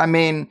Wexner. I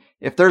mean,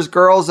 if there's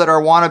girls that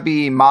want to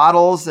be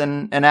models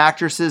and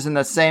actresses in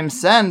the same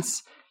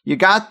sense, you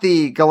got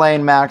the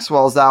Ghislaine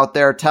Maxwell's out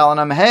there telling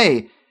them,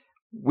 hey,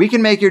 we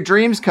can make your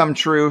dreams come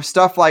true,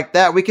 stuff like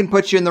that. We can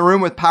put you in the room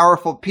with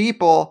powerful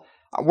people.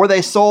 Were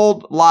they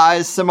sold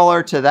lies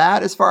similar to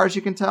that, as far as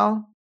you can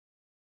tell?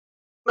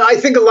 I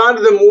think a lot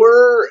of them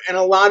were, and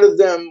a lot of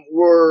them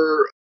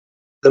were,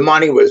 the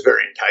money was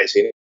very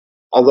enticing,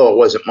 although it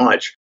wasn't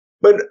much.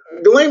 But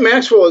Ghislaine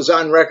Maxwell is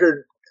on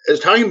record as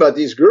talking about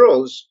these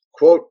girls,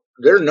 quote,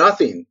 they're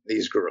nothing,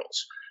 these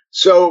girls.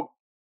 So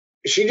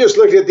she just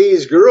looked at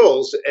these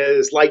girls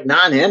as like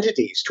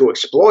non-entities to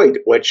exploit,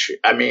 which,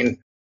 I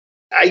mean,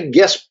 I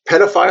guess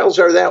pedophiles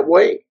are that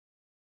way.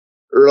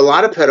 Or a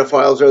lot of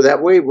pedophiles are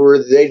that way,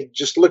 where they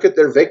just look at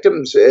their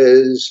victims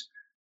as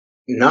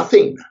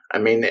nothing. I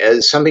mean,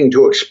 as something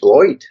to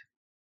exploit.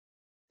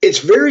 It's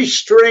very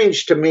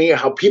strange to me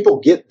how people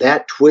get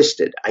that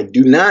twisted. I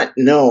do not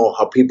know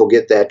how people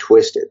get that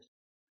twisted.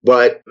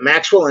 But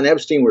Maxwell and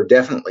Epstein were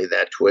definitely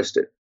that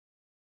twisted.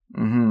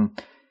 Mm-hmm.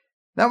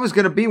 That was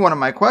going to be one of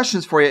my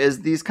questions for you,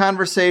 is these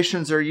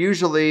conversations are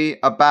usually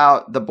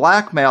about the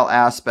blackmail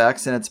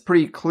aspects, and it's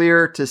pretty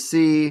clear to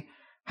see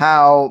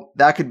how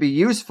that could be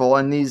useful.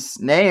 And these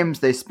names,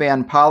 they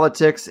span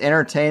politics,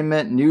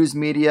 entertainment, news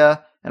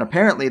media, and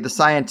apparently the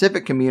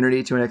scientific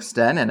community to an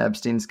extent in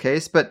Epstein's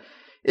case. But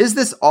is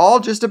this all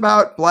just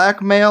about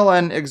blackmail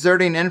and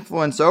exerting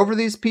influence over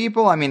these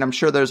people? I mean, I'm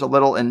sure there's a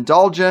little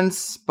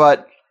indulgence,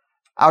 but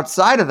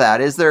outside of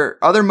that, is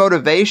there other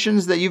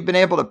motivations that you've been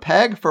able to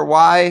peg for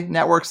why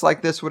networks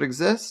like this would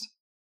exist?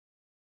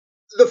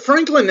 The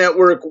Franklin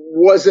network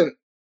wasn't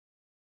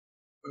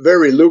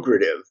very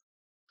lucrative.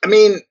 I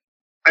mean,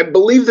 I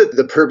believe that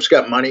the perps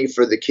got money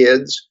for the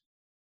kids.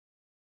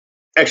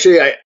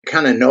 Actually, I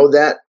kind of know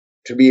that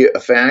to be a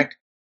fact.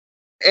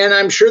 And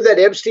I'm sure that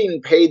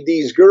Epstein paid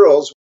these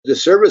girls to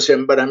service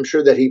him, but I'm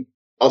sure that he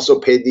also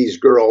paid these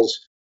girls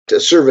to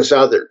service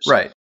others.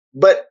 Right.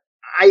 But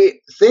I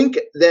think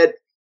that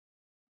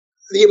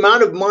the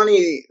amount of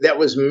money that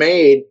was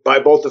made by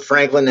both the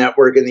Franklin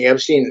network and the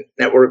Epstein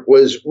network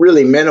was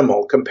really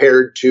minimal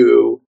compared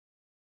to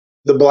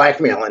the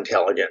blackmail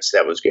intelligence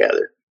that was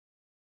gathered.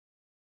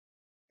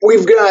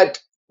 We've got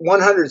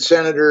 100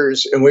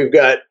 senators and we've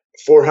got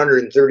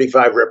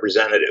 435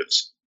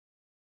 representatives.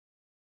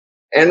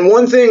 And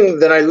one thing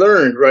that I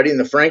learned writing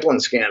the Franklin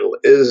scandal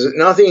is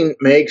nothing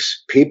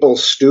makes people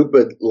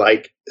stupid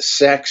like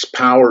sex,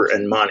 power,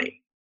 and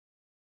money.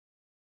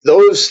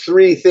 Those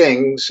 3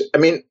 things, I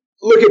mean,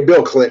 look at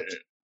Bill Clinton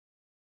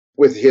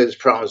with his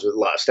problems with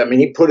lust. I mean,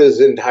 he put his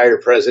entire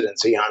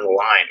presidency on the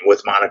line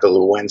with Monica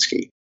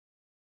Lewinsky.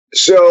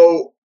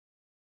 So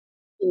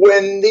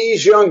when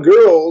these young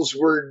girls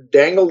were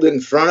dangled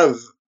in front of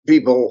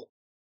people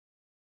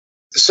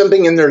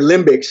something in their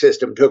limbic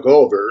system took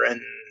over,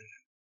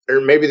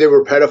 or maybe they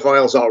were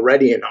pedophiles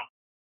already,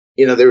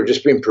 they were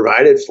just being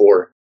provided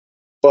for.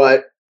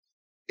 But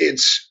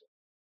it's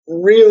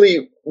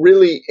really,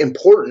 really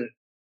important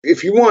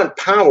if you want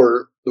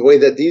power the way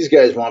that these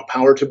guys want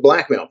power, to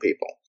blackmail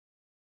people.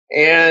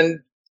 And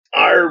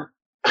our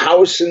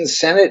House and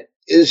Senate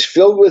is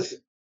filled with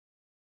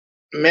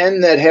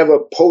men that have a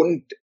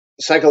potent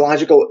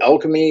psychological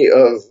alchemy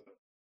of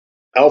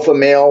alpha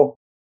male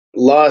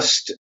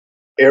lust,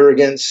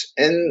 arrogance,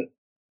 and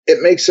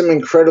it makes them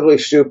incredibly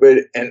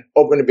stupid and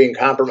open to being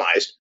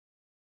compromised.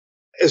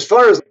 As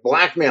far as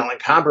blackmail and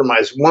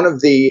compromise, one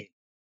of the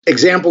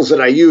examples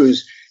that I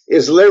use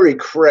is Larry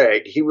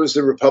Craig. He was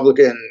the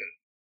Republican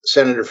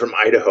senator from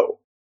Idaho.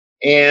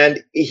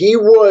 And he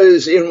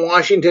was in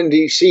Washington,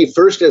 D.C.,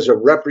 first as a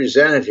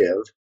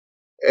representative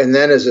and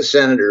then as a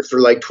senator for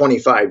like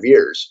 25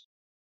 years.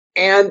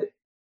 And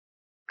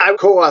I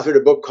co-authored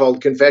a book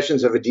called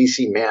Confessions of a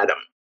D.C. Madam,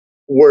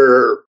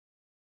 where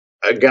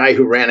a guy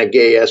who ran a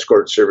gay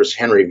escort service,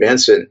 Henry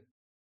Vincent,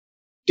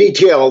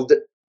 detailed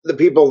the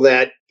people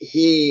that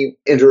he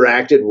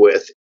interacted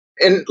with.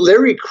 And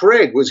Larry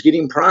Craig was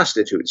getting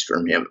prostitutes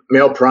from him,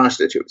 male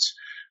prostitutes,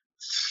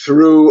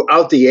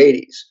 throughout the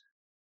 80s.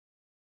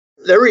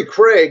 Larry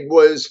Craig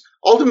was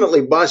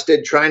ultimately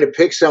busted trying to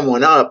pick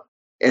someone up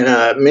in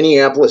a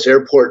Minneapolis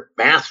airport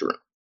bathroom.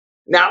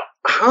 Now,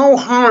 how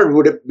hard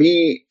would it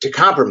be to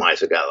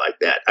compromise a guy like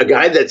that? A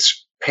guy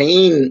that's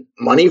paying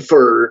money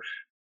for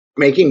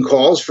making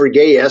calls for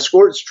gay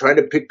escorts, trying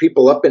to pick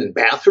people up in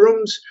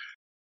bathrooms?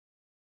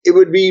 It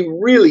would be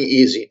really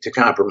easy to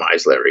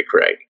compromise Larry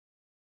Craig.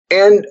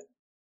 And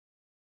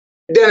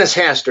Dennis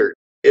Hastert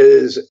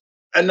is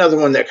another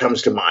one that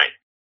comes to mind.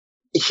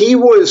 He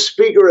was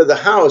Speaker of the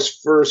House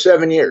for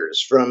 7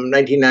 years, from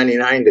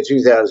 1999 to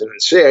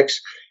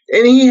 2006,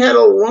 and he had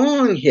a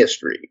long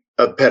history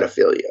of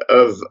pedophilia,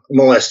 of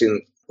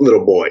molesting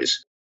little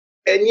boys.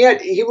 And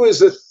yet he was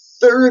the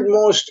third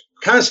most,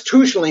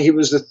 constitutionally, he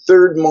was the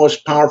third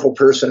most powerful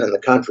person in the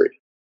country.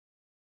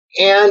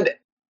 And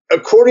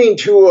according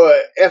to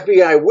a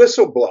FBI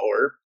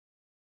whistleblower,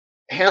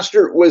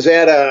 Hastert was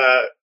at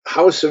a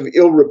house of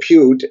ill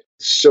repute,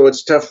 so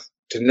it's tough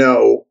to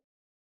know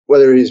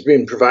whether he's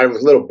being provided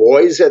with little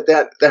boys at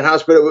that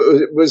house, but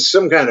it was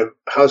some kind of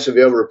house of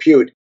ill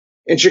repute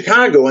in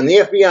Chicago. And the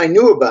FBI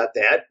knew about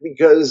that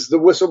because the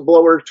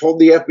whistleblower told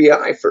the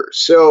FBI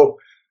first. So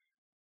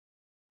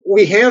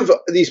we have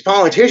these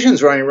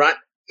politicians running around.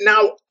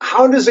 Now,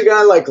 how does a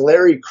guy like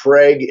Larry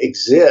Craig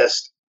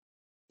exist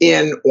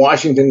in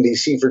Washington,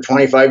 D.C. for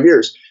 25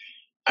 years?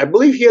 I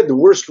believe he had the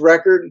worst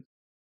record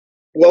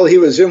while he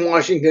was in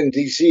Washington,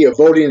 D.C. of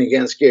voting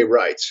against gay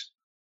rights.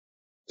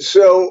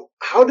 So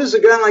how does a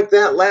guy like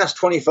that last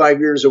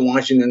 25 years in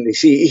Washington,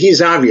 D.C.? He's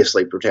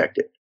obviously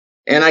protected.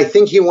 And I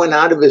think he went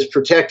out of his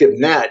protective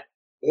net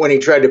when he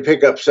tried to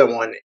pick up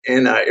someone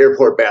in an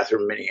airport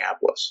bathroom in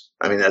Minneapolis.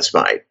 I mean, that's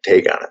my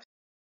take on it.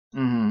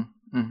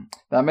 Mm-hmm. Mm-hmm.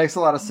 That makes a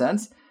lot of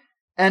sense.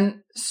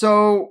 And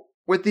so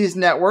with these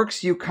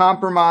networks, you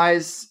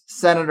compromise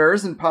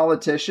senators and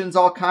politicians,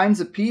 all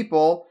kinds of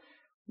people.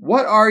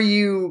 What are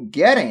you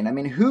getting? I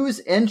mean,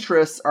 whose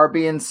interests are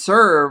being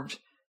served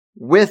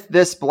with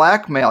this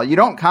blackmail? You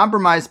don't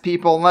compromise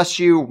people unless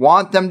you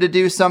want them to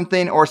do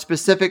something or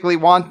specifically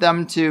want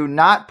them to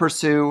not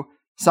pursue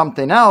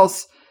something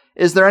else.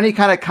 Is there any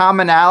kind of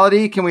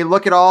commonality? Can we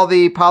look at all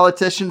the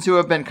politicians who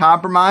have been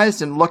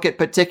compromised and look at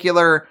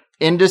particular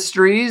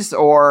industries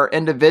or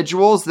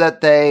individuals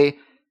that they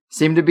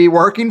seem to be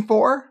working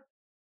for?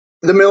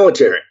 The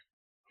military.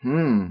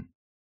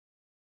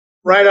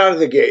 Right out of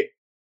the gate,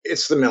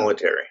 it's the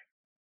military.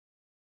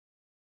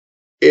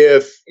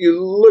 If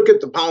you look at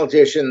the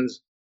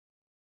politicians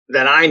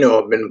that I know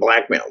have been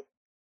blackmailed,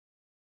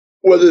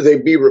 whether they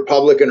be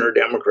Republican or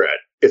Democrat,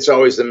 it's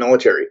always the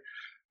military.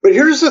 But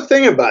here's the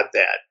thing about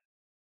that.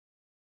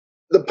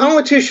 The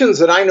politicians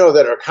that I know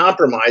that are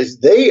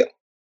compromised, they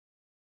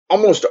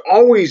almost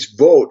always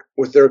vote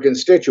with their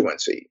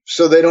constituency,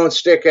 so they don't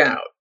stick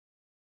out.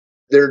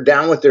 They're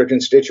down with their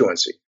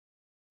constituency.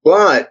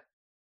 But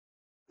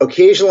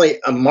occasionally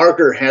a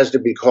marker has to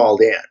be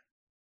called in,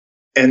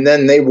 and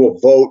then they will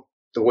vote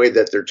the way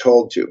that they're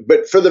told to.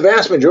 But for the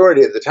vast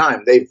majority of the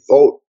time, they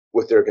vote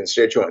with their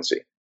constituency.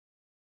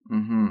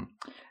 Mm-hmm.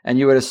 And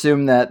you would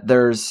assume that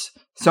there's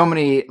so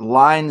many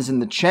lines in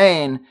the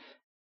chain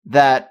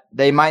that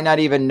they might not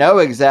even know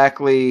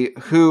exactly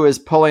who is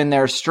pulling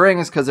their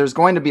strings, because there's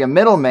going to be a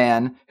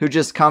middleman who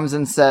just comes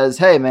and says,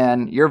 hey,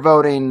 man, you're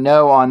voting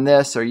no on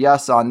this or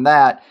yes on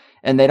that.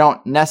 And they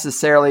don't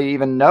necessarily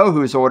even know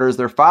whose orders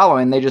they're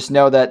following. They just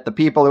know that the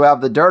people who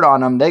have the dirt on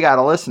them, they got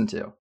to listen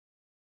to.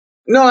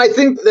 No, I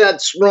think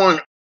that's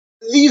wrong.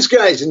 These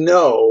guys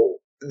know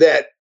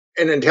that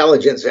an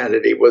intelligence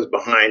entity was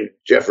behind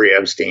Jeffrey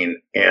Epstein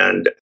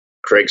and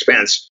Craig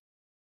Spence.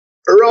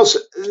 Or else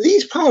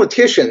these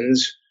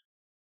politicians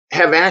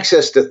have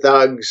access to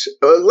thugs.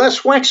 Les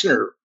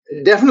Wexner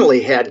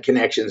definitely had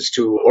connections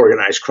to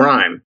organized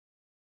crime,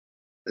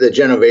 the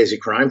Genovese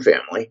crime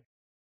family.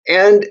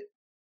 And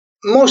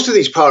most of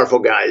these powerful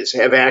guys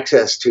have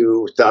access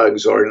to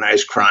thugs,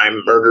 organized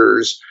crime,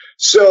 murderers.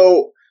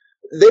 So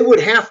they would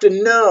have to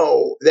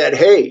know that,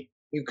 hey,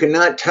 you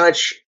cannot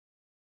touch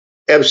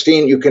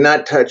Epstein, you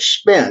cannot touch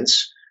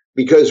Spence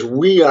because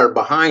we are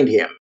behind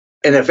him.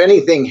 And if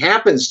anything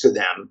happens to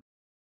them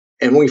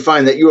and we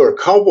find that you are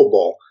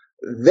culpable,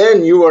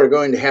 then you are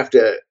going to have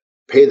to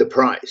pay the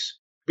price.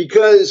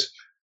 Because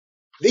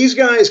these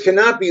guys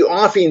cannot be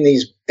offing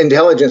these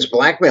intelligence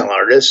blackmail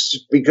artists,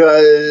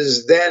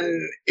 because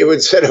then it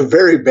would set a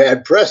very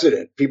bad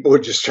precedent. People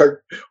would just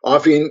start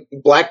offing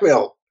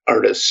blackmail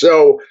artists.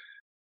 So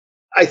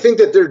I think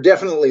that they're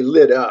definitely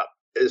lit up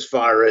as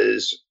far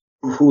as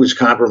who's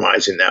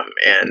compromising them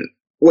and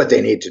what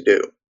they need to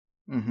do.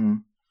 Mm-hmm.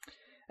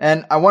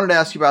 And I wanted to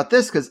ask you about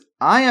this because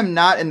I am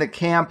not in the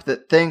camp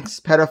that thinks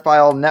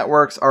pedophile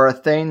networks are a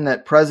thing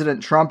that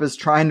President Trump is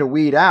trying to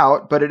weed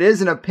out, but it is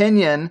an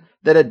opinion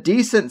that a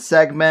decent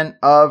segment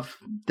of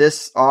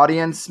this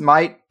audience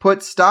might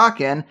put stock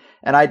in,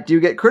 and I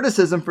do get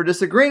criticism for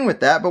disagreeing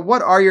with that, but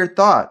what are your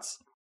thoughts?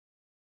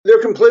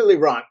 They're completely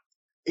wrong.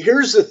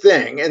 Here's the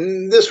thing,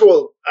 and this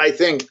will, I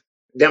think,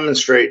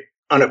 demonstrate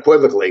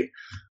unequivocally.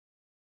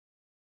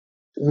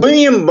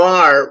 William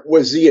Barr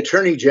was the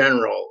Attorney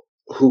General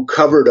who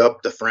covered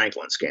up the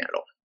Franklin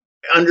scandal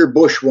under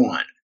Bush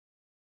 1.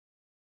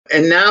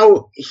 And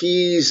now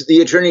he's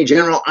the Attorney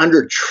General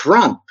under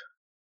Trump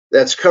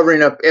that's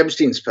covering up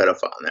Epstein's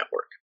pedophile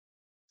network.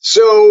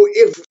 So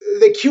if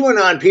the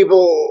QAnon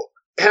people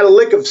had a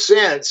lick of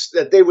sense,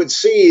 that they would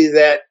see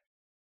that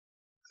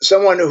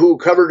someone who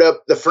covered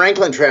up the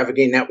Franklin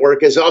trafficking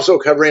network is also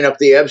covering up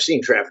the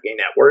Epstein trafficking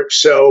network.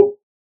 So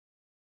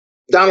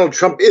Donald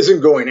Trump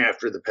isn't going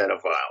after the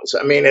pedophiles.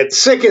 I mean, it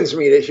sickens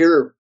me to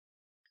hear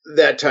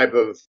that type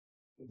of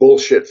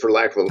bullshit, for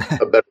lack of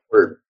a better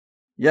word.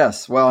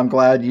 Yes, well, I'm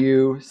glad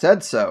you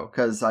said so,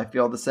 because I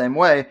feel the same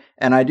way.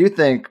 And I do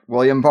think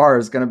William Barr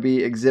is going to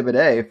be Exhibit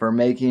A for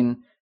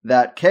making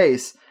that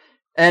case.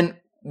 And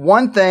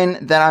one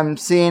thing that I'm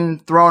seeing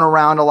thrown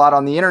around a lot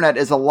on the internet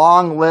is a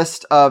long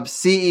list of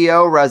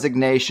CEO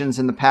resignations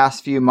in the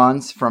past few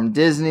months, from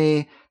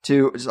Disney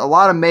to a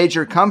lot of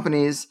major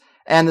companies.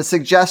 And the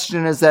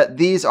suggestion is that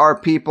these are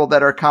people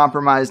that are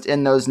compromised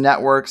in those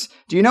networks.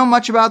 Do you know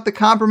much about the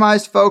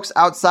compromised folks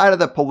outside of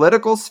the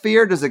political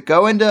sphere? Does it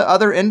go into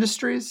other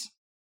industries?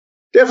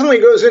 Definitely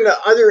goes into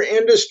other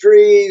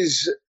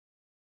industries.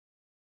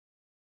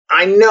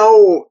 I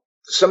know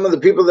some of the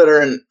people that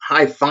are in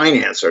high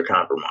finance are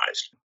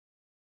compromised.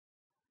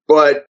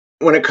 But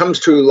when it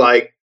comes to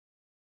like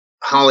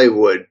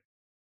Hollywood,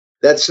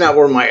 that's not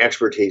where my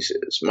expertise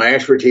is. My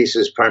expertise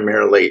is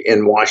primarily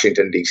in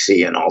Washington,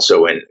 D.C. and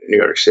also in New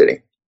York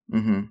City.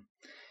 Mm-hmm.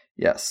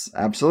 Yes,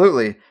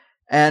 absolutely.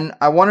 And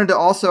I wanted to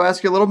also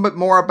ask you a little bit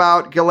more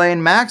about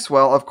Ghislaine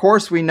Maxwell. Of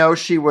course, we know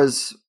she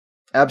was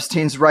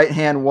Epstein's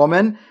right-hand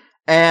woman.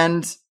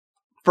 And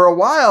for a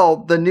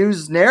while, the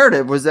news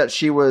narrative was that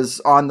she was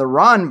on the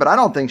run, but I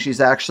don't think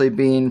she's actually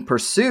being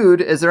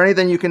pursued. Is there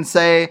anything you can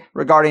say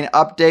regarding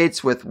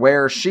updates with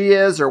where she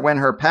is or when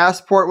her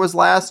passport was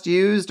last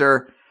used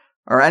or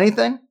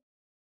anything?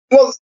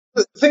 Well,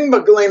 the thing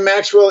about Ghislaine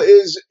Maxwell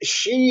is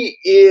she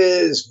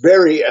is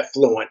very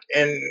affluent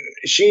and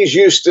she's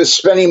used to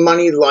spending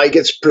money like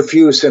it's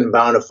profuse and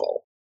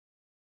bountiful.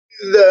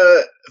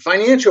 The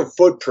financial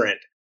footprint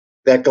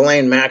that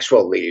Ghislaine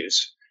Maxwell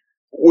leaves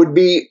would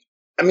be,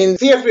 I mean, if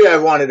the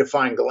FBI wanted to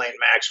find Ghislaine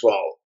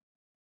Maxwell,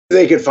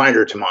 they could find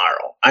her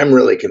tomorrow. I'm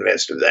really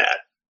convinced of that.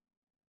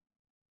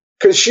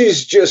 Because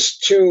she's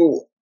just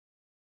too,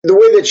 the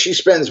way that she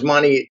spends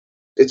money,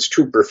 it's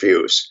too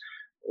profuse.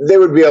 They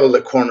would be able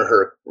to corner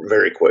her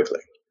very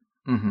quickly.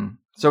 Mm-hmm.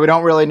 So we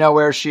don't really know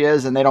where she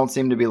is, and they don't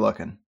seem to be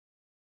looking.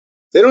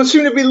 They don't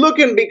seem to be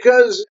looking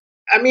because,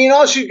 I mean,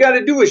 all she's got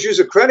to do is use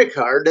a credit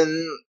card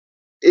and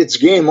it's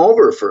game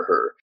over for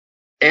her.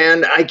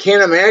 And I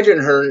can't imagine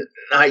her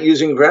not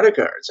using credit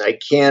cards. I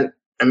can't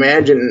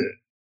imagine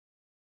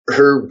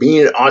her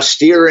being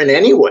austere in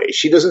any way.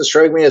 She doesn't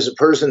strike me as a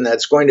person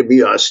that's going to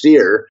be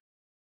austere,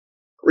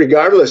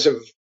 regardless of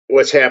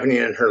what's happening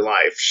in her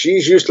life.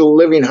 She's used to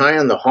living high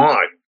on the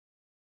hog.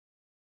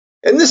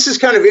 And this is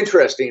kind of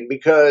interesting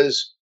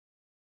because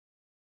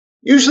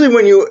usually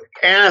when you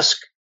ask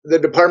the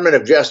Department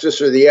of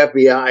Justice or the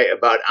FBI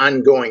about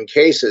ongoing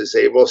cases,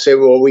 they will say,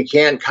 well, we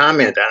can't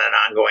comment on an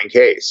ongoing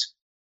case.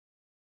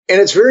 And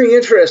it's very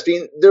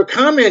interesting. They're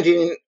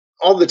commenting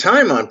all the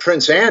time on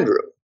Prince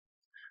Andrew,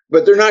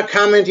 but they're not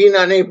commenting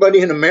on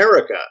anybody in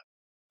America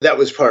that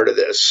was part of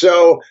this.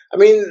 So, I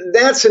mean,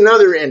 that's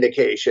another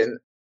indication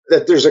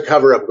that there's a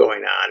cover-up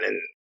going on,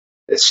 and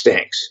it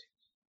stinks.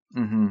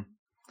 Mm-hmm.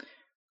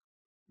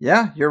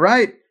 Yeah, you're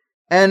right.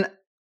 And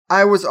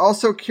I was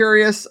also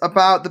curious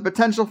about the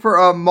potential for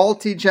a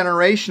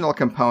multi-generational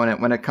component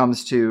when it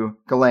comes to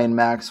Ghislaine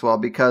Maxwell,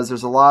 because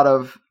there's a lot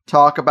of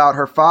talk about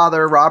her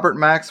father, Robert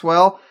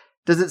Maxwell.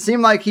 Does it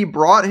seem like he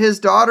brought his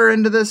daughter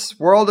into this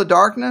world of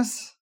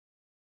darkness?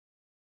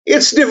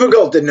 It's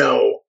difficult to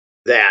know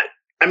that.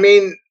 I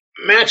mean,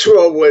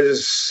 Maxwell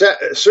was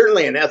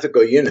certainly an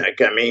ethical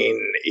eunuch. I mean,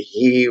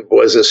 he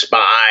was a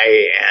spy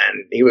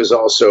and he was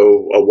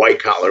also a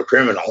white-collar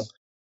criminal.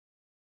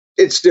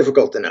 It's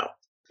difficult to know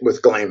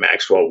with Ghislaine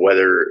Maxwell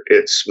whether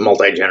it's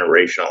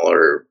multi-generational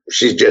or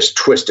she's just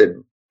twisted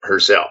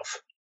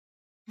herself.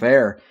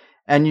 Fair.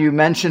 And you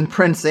mentioned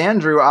Prince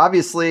Andrew.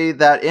 Obviously,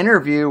 that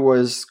interview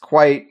was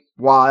quite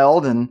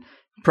wild and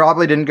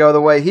probably didn't go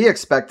the way he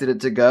expected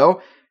it to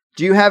go.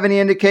 Do you have any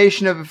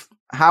indication of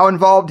how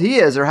involved he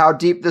is or how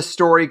deep this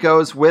story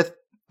goes with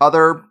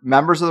other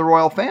members of the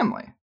royal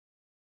family?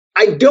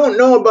 I don't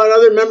know about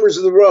other members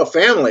of the royal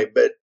family,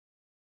 but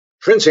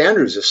Prince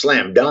Andrew's a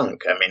slam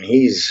dunk. I mean,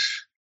 he's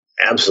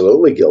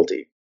absolutely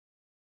guilty.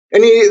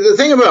 And the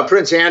thing about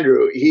Prince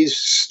Andrew, he's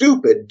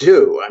stupid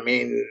too. I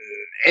mean,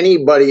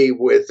 anybody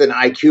with an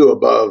IQ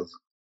above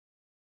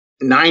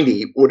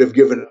 90 would have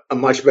given a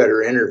much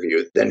better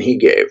interview than he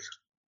gave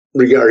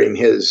regarding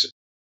his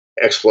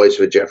exploits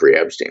with Jeffrey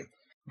Epstein.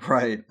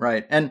 Right,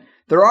 right. And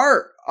there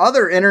are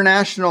other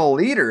international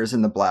leaders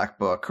in the Black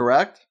Book,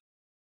 correct?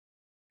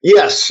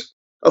 Yes.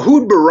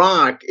 Ehud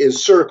Barak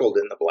is circled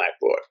in the Black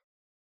Book.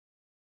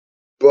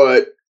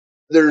 But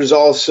there's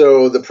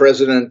also the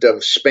president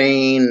of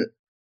Spain,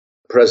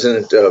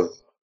 president of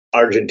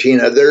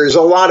Argentina. There's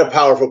a lot of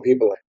powerful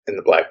people in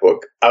the Black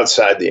Book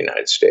outside the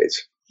United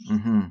States.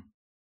 Mm-hmm.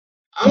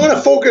 I want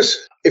to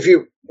focus, if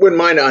you wouldn't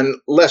mind, on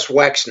Les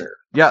Wexner.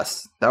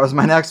 Yes, that was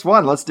my next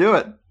one. Let's do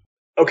it.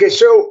 Okay,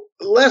 so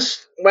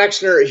Les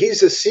Wexner,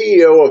 he's the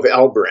CEO of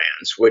L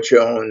Brands, which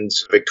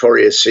owns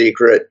Victoria's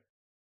Secret,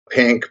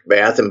 Pink,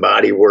 Bath and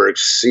Body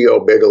Works, C.O.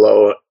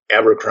 Bigelow,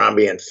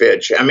 Abercrombie and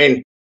Fitch. I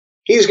mean,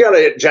 he's got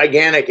a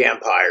gigantic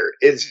empire.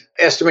 It's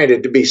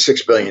estimated to be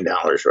 $6 billion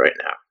right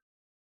now.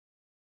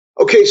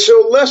 Okay,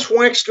 so Les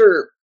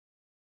Wexner,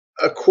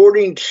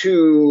 according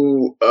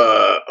to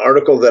an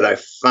article that I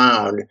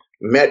found,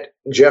 met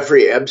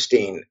Jeffrey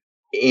Epstein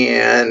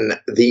in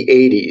the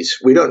 80s.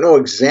 We don't know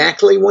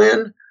exactly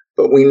when,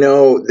 but we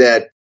know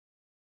that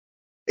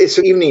it's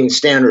an Evening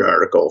Standard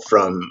article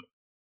from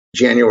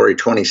January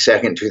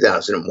 22nd,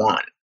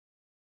 2001.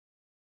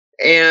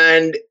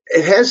 And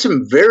it has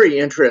some very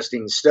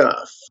interesting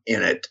stuff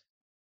in it.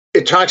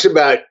 It talks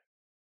about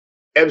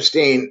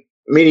Epstein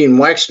meeting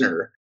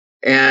Wexner,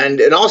 and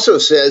it also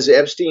says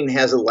Epstein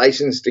has a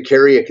license to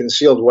carry a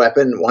concealed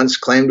weapon, once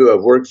claimed to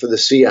have worked for the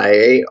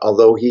CIA,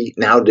 although he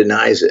now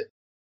denies it.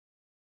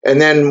 And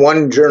then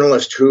one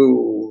journalist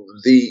who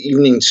the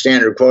Evening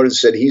Standard quoted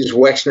said he's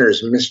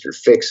Wexner's Mr.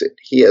 Fix-It.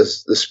 He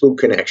has the spook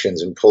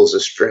connections and pulls the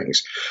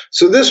strings.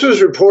 So this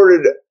was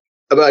reported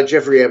about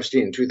Jeffrey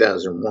Epstein in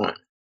 2001.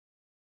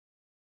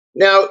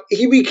 Now,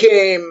 he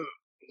became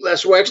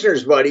Les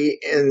Wexner's buddy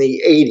in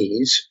the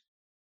 80s.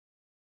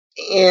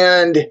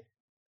 And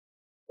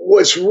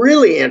what's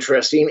really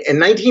interesting,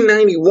 in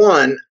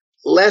 1991,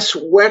 Les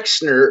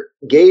Wexner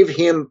gave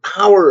him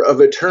power of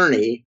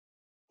attorney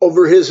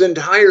over his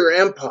entire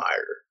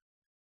empire.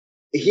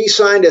 He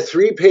signed a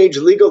 3-page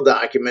legal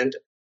document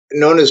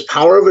known as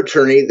power of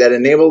attorney that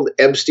enabled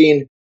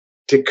Epstein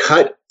to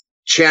cut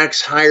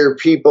checks, hire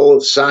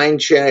people, sign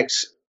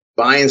checks,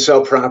 buy and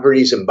sell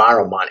properties, and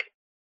borrow money.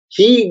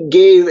 He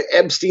gave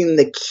Epstein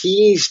the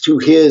keys to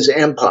his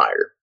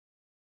empire.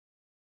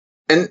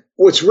 And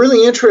what's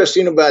really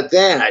interesting about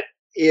that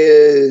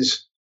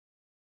is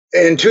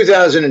in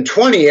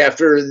 2020,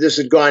 after this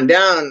had gone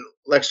down,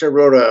 Wexner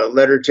wrote a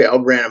letter to L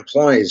Brand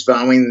employees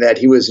vowing that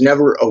he was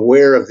never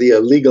aware of the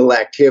illegal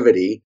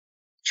activity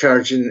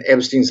charged in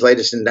Epstein's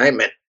latest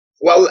indictment.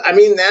 Well, I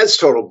mean, that's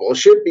total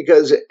bullshit,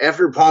 because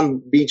after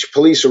Palm Beach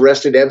police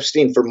arrested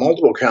Epstein for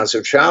multiple counts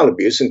of child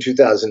abuse in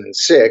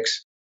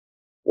 2006,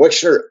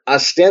 Wexner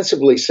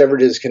ostensibly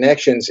severed his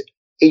connections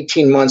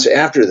 18 months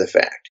after the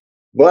fact.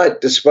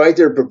 But despite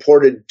their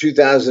purported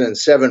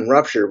 2007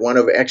 rupture, one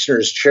of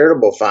Wexner's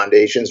charitable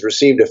foundations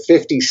received a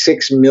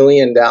 $56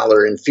 million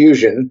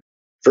infusion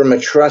from a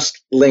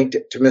trust linked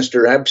to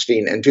Mr.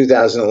 Epstein in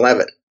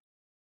 2011.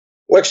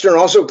 Wexner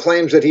also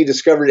claims that he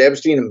discovered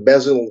Epstein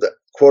embezzled,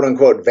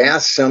 quote-unquote,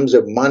 vast sums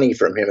of money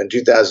from him in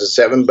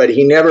 2007, but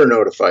he never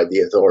notified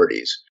the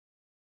authorities.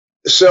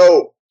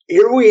 So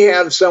here we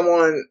have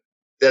someone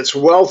that's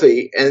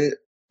wealthy. And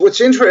what's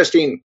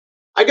interesting,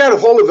 I got a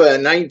hold of a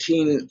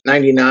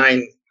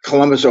 1999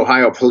 Columbus,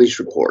 Ohio police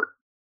report.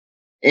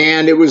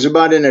 And it was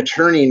about an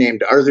attorney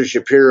named Arthur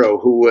Shapiro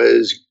who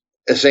was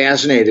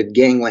assassinated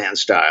gangland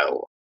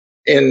style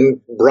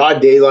in broad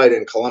daylight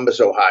in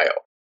Columbus, Ohio.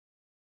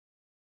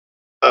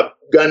 A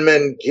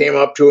gunman came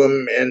up to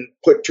him and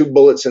put 2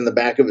 bullets in the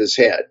back of his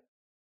head.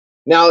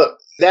 Now,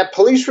 that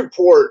police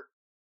report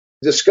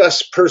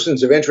discussed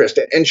persons of interest,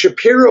 and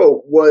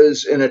Shapiro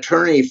was an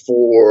attorney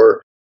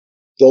for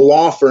the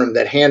law firm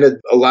that handled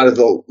a lot of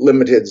the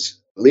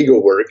Limited's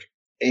legal work.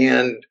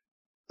 And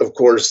of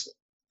course,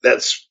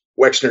 that's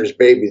Wexner's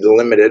baby, the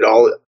Limited,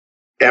 all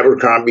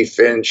Abercrombie,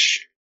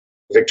 Finch,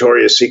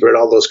 Victoria's Secret,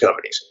 all those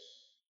companies.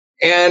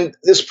 And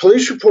this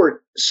police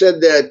report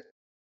said that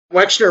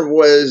Wexner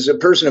was a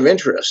person of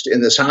interest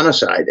in this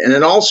homicide. And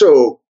it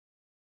also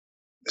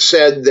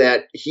said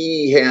that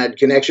he had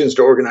connections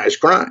to organized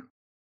crime.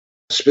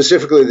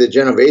 specifically the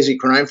Genovese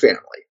crime family.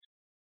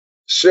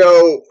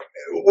 So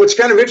what's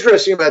kind of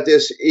interesting about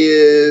this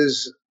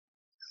is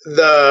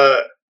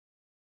the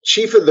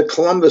chief of the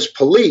Columbus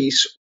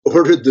police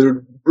ordered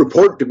the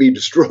report to be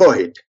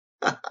destroyed.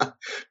 But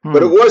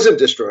it wasn't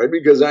destroyed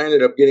because I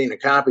ended up getting a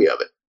copy of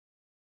it.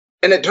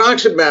 And it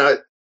talks about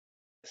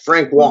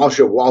Frank Walsh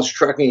of Walsh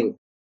Trucking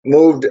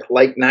moved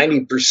like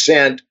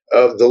 90%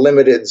 of the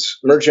Limited's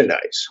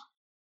merchandise.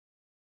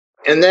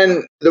 And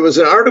then there was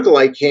an article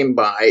I came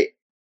by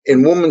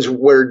in Women's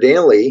Wear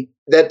Daily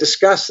that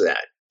discussed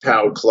that,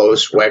 how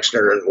close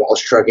Wexner and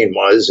Walsh Trucking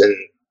was, and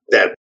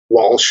that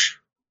Walsh,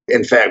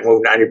 in fact,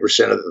 moved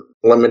 90% of the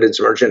Limited's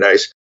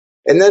merchandise.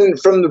 And then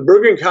from the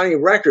Bergen County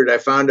Record, I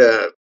found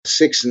a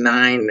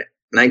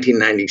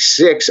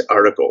 6/9/1996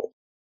 article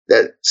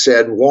that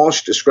said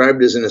Walsh,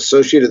 described as an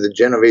associate of the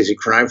Genovese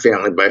crime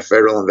family by a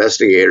federal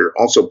investigator,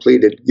 also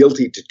pleaded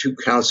guilty to 2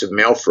 counts of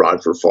mail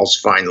fraud for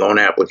falsifying loan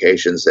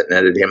applications that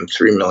netted him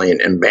 $3 million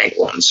in bank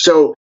loans.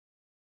 So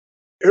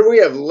here we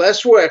have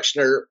Les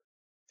Wexner,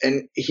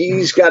 and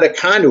he's got a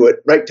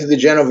conduit right to the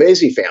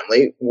Genovese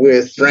family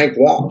with Frank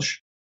Walsh.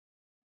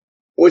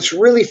 What's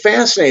really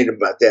fascinating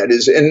about that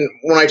is, and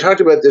when I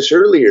talked about this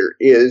earlier,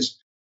 is,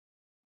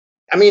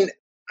 I mean,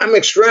 I'm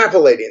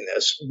extrapolating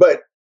this,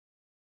 but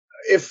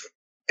if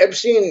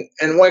Epstein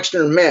and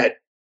Wexner met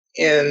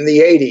in the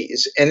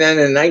 80s, and then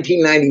in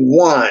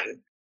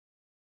 1991,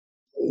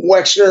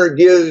 Wexner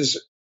gives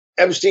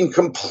Epstein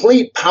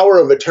complete power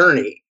of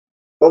attorney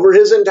over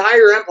his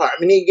entire empire. I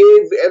mean, he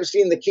gave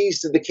Epstein the keys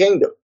to the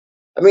kingdom.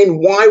 I mean,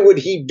 why would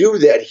he do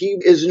that? He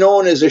is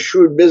known as a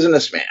shrewd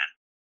businessman.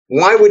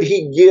 Why would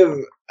he give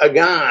a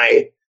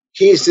guy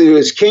keys to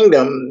his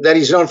kingdom that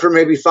he's known for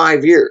maybe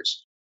 5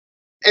 years?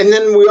 And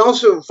then we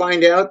also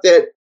find out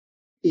that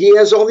he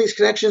has all these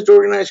connections to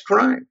organized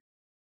crime.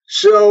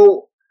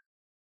 So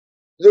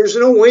there's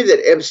no way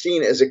that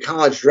Epstein, as a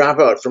college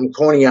dropout from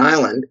Coney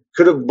Island,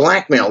 could have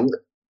blackmailed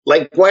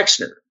like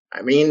Wexner.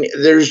 I mean,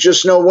 there's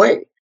just no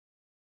way.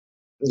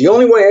 The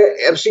only way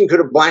Epstein could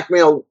have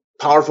blackmailed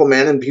powerful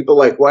men and people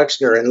like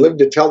Wexner and lived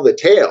to tell the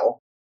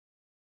tale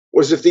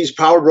was if these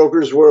power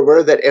brokers were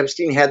aware that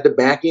Epstein had the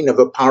backing of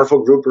a powerful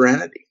group or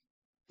entity.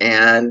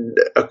 And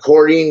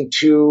according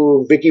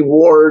to Vicky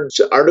Ward's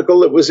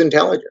article, it was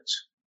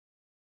intelligence.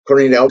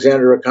 According to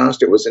Alexander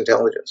Acosta, it was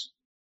intelligence.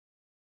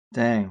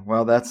 Dang.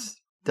 Well, that's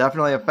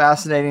definitely a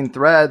fascinating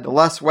thread. The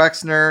Les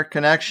Wexner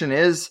connection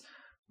is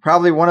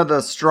probably one of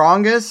the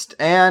strongest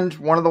and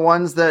one of the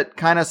ones that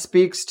kind of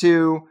speaks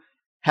to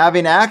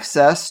having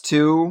access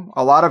to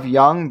a lot of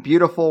young,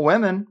 beautiful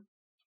women.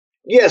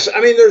 Yes,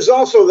 I mean, there's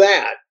also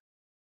that.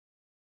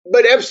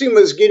 But Epstein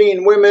was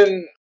getting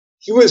women.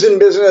 He was in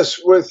business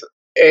with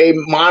a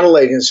model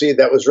agency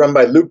that was run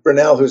by Luke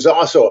Brunel, who's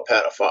also a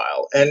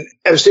pedophile. And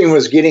Epstein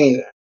was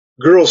getting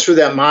girls through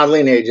that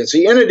modeling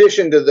agency, in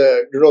addition to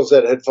the girls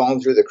that had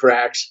fallen through the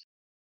cracks.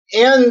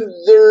 And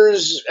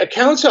there's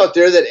accounts out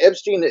there that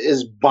Epstein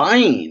is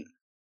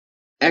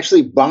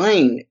actually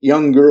buying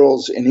young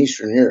girls in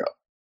Eastern Europe.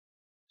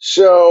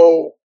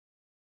 So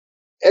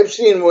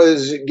Epstein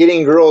was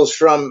getting girls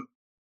from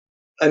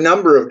a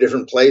number of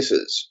different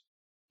places,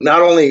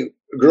 not only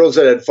girls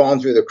that had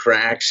fallen through the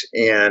cracks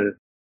in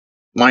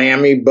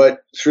Miami,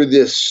 but through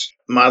this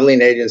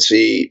modeling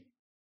agency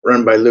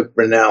run by Luke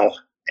Brunel.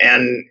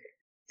 And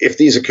if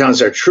these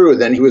accounts are true,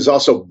 then he was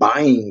also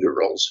buying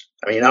girls.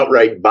 I mean,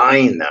 outright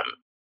buying them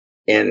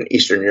in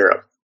Eastern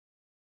Europe.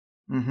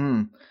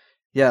 Mm-hmm.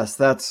 Yes,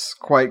 that's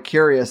quite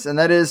curious. And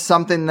that is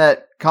something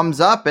that comes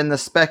up in the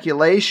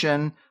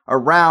speculation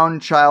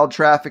around child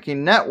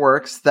trafficking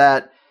networks,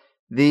 that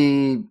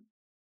the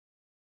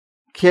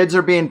kids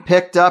are being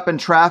picked up and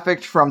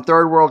trafficked from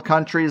third world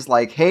countries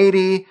like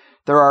Haiti.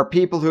 There are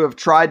people who have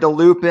tried to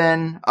loop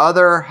in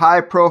other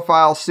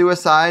high-profile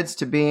suicides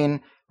to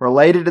being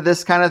related to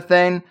this kind of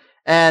thing.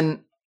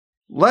 And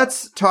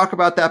let's talk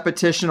about that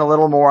petition a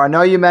little more. I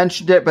know you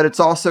mentioned it, but it's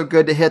also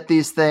good to hit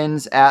these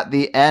things at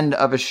the end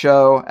of a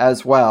show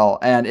as well.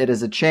 And it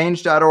is a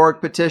change.org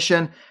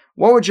petition.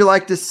 What would you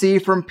like to see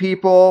from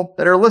people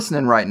that are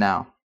listening right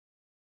now?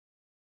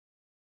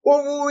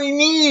 Well, what we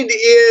need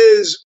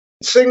is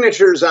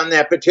signatures on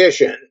that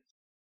petition.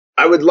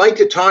 I would like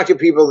to talk to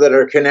people that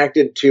are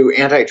connected to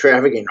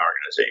anti-trafficking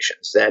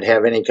organizations, that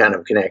have any kind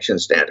of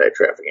connections to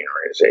anti-trafficking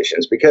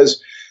organizations,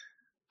 because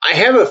I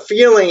have a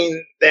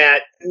feeling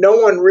that no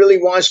one really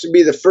wants to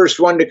be the first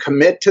one to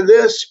commit to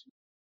this.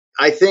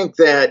 I think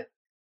that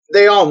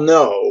they all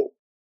know,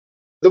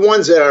 the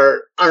ones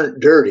that aren't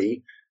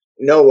dirty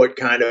know what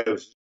kind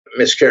of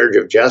miscarriage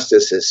of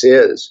justice this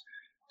is.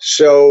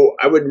 So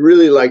I would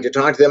really like to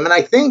talk to them. And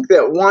I think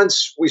that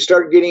once we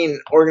start getting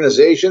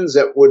organizations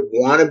that would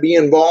want to be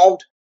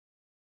involved,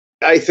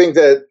 I think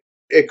that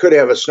it could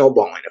have a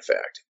snowballing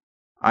effect.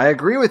 I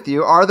agree with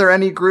you. Are there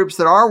any groups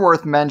that are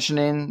worth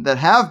mentioning that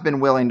have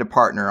been willing to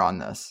partner on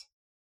this?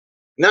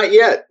 Not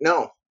yet,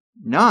 no.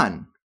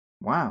 None.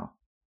 Wow.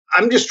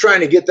 I'm just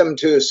trying to get them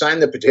to sign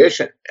the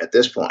petition at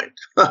this point.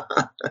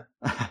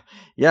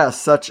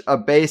 Yes, such a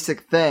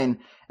basic thing.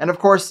 And of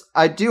course,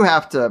 I do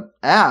have to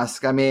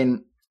ask, I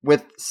mean,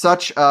 with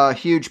such a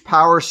huge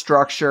power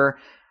structure,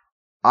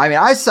 I mean,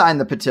 I signed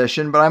the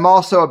petition, but I'm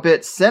also a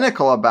bit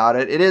cynical about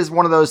it. It is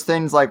one of those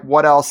things like,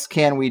 what else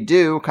can we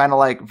do? Kind of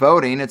like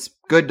voting. It's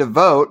good to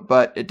vote,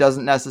 but it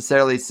doesn't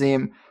necessarily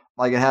seem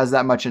like it has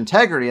that much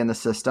integrity in the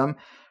system.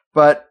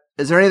 But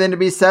is there anything to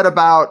be said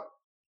about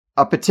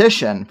a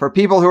petition for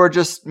people who are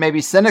just maybe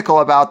cynical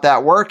about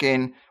that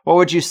working? What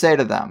would you say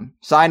to them?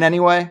 Sign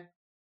anyway?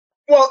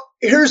 Well,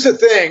 here's the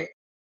thing.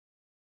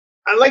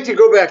 I'd like to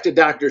go back to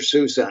Dr.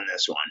 Seuss on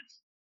this one.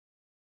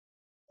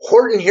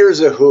 Horton hears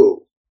a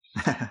who.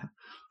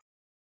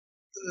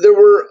 There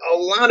were a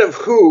lot of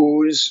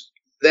who's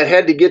that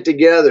had to get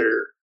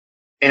together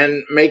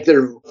and make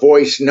their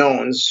voice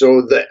known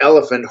so the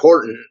elephant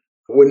Horton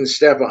wouldn't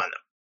step on them.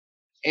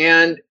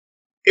 And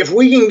if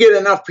we can get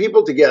enough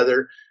people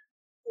together,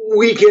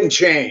 we can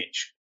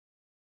change.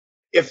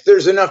 If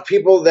there's enough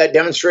people that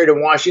demonstrate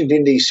in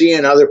Washington, D.C.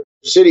 and other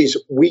cities,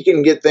 we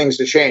can get things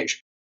to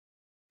change.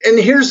 And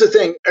here's the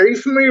thing. Are you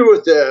familiar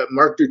with the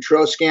Marc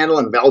Dutroux scandal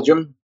in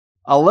Belgium?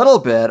 A little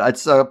bit.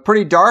 It's a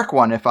pretty dark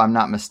one, if I'm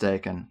not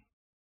mistaken.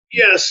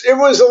 Yes, it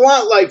was a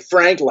lot like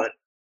Franklin,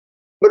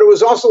 but it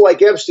was also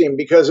like Epstein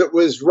because it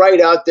was right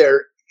out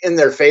there in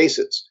their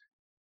faces.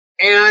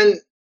 And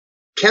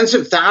tens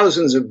of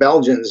thousands of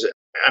Belgians,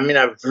 I mean,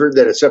 I've heard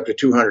that it's up to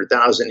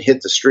 200,000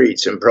 hit the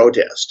streets in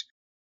protest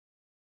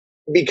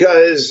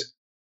because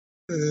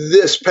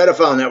this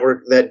pedophile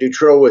network that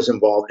Dutroux was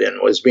involved in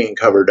was being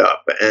covered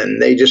up,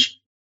 and they just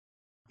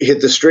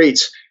hit the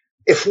streets.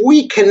 If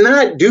we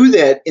cannot do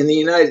that in the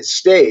United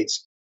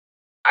States,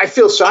 I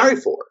feel sorry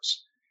for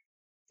us.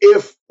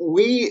 If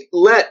we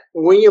let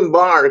William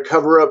Barr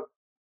cover up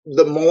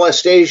the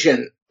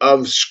molestation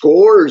of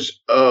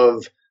scores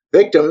of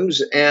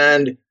victims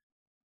and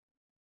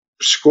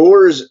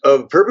scores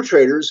of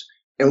perpetrators,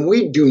 and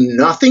we do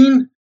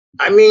nothing,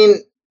 I mean,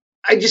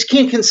 I just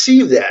can't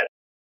conceive that.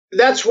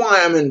 That's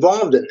why I'm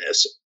involved in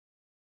this.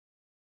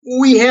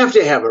 We have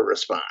to have a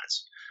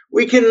response.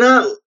 We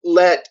cannot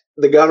let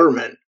the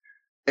government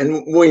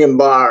and William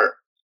Barr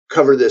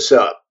cover this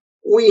up.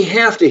 We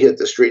have to hit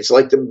the streets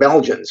like the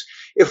Belgians.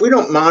 If we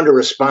don't mount a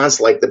response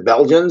like the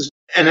Belgians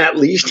and at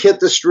least hit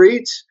the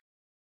streets,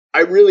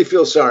 I really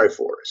feel sorry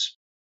for us.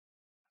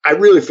 I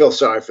really feel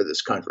sorry for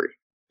this country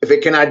if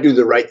it cannot do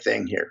the right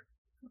thing here.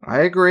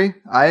 I agree.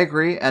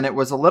 And it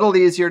was a little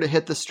easier to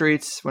hit the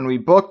streets when we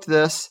booked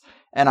this.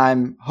 And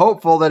I'm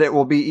hopeful that it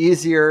will be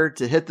easier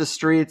to hit the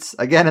streets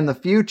again in the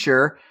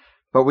future.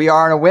 But we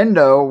are in a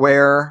window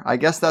where I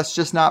guess that's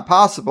just not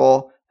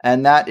possible.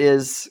 And that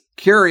is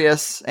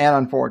curious and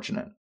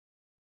unfortunate.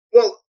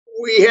 Well,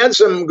 we had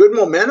some good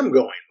momentum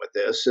going with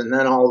this. And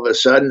then all of a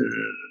sudden,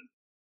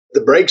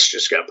 the brakes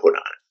just got put on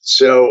it.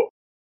 So,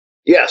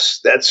 yes,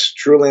 that's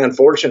truly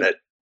unfortunate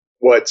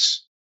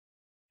what's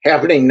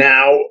happening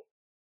now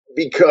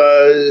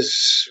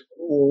because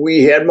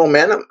we had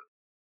momentum.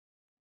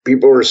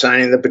 People were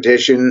signing the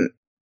petition.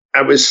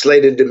 I was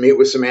slated to meet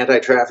with some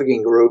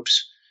anti-trafficking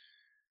groups.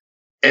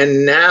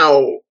 And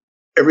now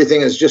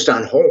everything is just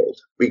on hold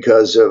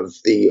because of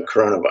the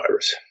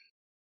coronavirus.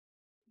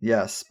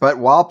 Yes, but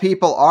while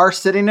people are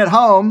sitting at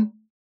home,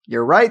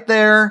 you're right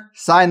there,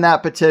 sign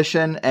that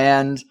petition,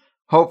 and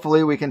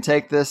hopefully we can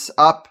take this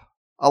up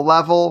a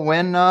level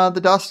when the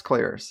dust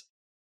clears.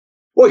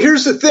 Well,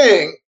 here's the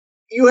thing.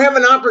 You have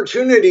an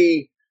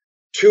opportunity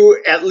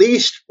to at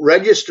least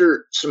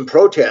register some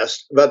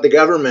protest about the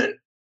government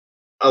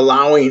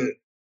allowing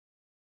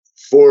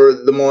for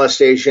the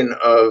molestation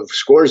of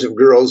scores of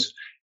girls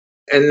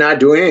and not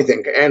doing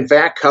anything. In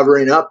fact,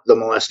 covering up the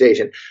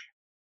molestation.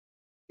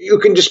 You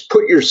can just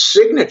put your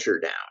signature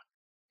down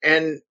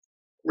and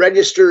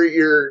register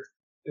your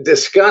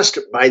disgust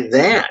by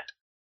that.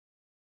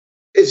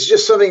 It's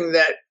just something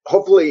that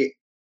hopefully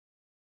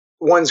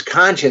one's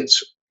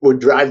conscience would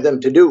drive them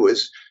to do,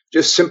 is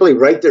just simply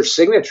write their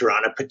signature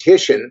on a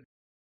petition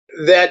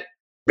that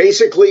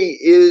basically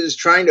is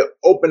trying to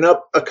open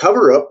up a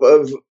cover-up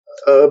of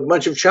a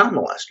bunch of child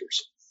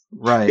molesters.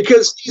 Right.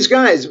 Because these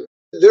guys,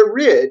 they're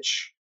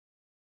rich,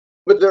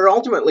 but they're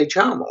ultimately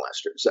child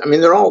molesters. I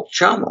mean, they're all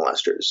child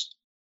molesters.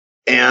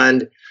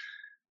 And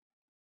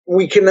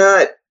we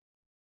cannot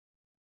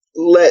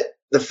let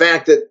the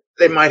fact that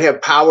they might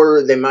have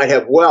power, they might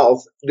have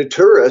wealth,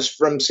 deter us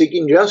from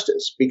seeking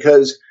justice,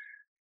 because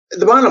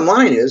the bottom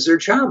line is they're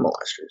child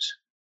molesters.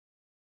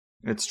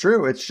 It's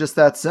true. It's just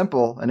that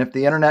simple. And if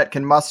the internet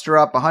can muster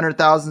up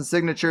 100,000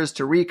 signatures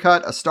to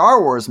recut a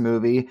Star Wars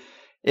movie,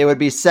 it would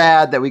be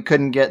sad that we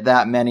couldn't get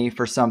that many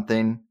for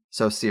something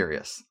so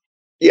serious.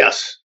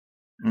 Yes.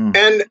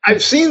 And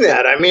I've seen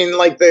that. I mean,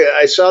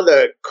 I saw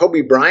the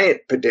Kobe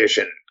Bryant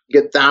petition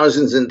get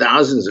thousands and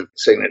thousands of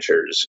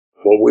signatures.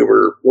 Well, we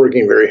were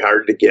working very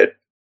hard to get,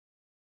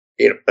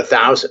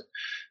 1,000.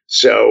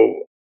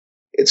 So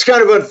it's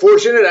kind of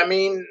unfortunate. I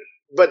mean,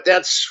 but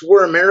that's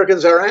where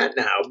Americans are at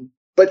now.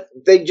 But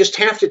they just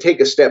have to take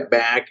a step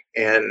back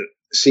and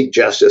seek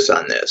justice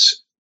on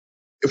this.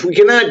 If we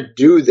cannot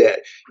do that,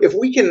 if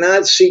we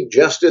cannot seek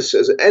justice,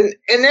 and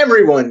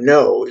everyone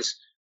knows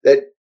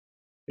that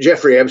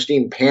Jeffrey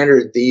Epstein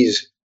pandered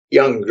these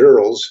young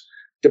girls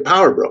to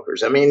power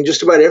brokers. I mean,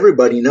 just about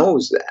everybody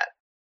knows that.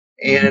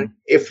 And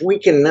if we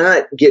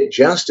cannot get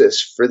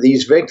justice for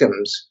these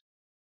victims,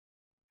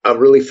 I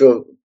really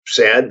feel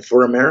sad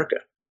for America.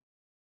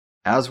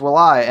 As will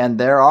I. And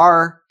there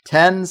are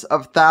tens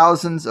of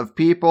thousands of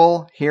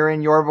people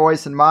hearing your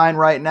voice and mine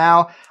right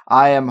now.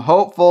 I am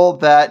hopeful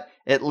that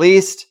at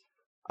least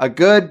a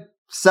good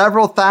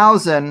several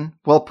thousand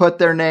will put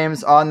their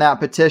names on that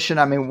petition.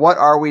 I mean, what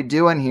are we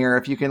doing here?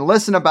 If you can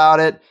listen about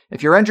it,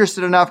 if you're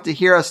interested enough to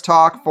hear us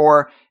talk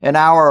for an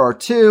hour or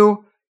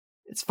two,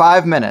 it's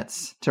 5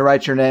 minutes to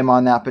write your name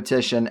on that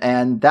petition.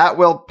 And that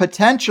will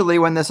potentially,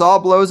 when this all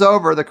blows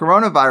over, the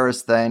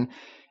coronavirus thing,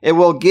 it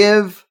will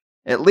give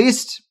at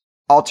least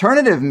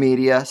alternative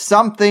media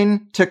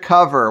something to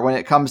cover when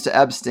it comes to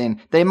Epstein.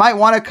 They might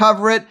want to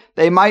cover it.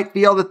 They might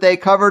feel that they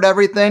covered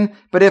everything.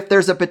 But if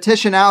there's a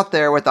petition out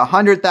there with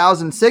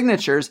 100,000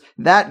 signatures,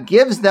 that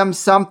gives them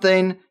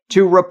something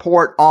to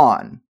report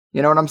on.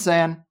 You know what I'm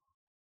saying?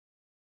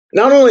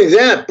 Not only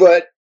that,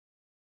 but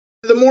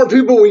the more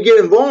people we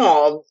get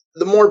involved,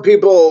 the more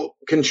people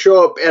can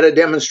show up at a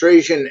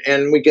demonstration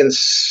and we can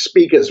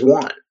speak as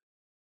one.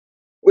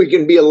 We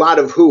can be a lot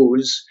of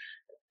who's,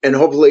 and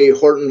hopefully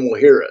Horton will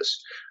hear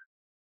us.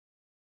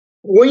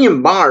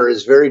 William Barr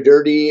is very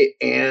dirty,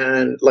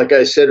 and like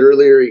I said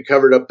earlier, he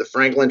covered up the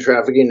Franklin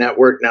trafficking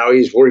network. Now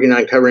he's working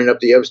on covering up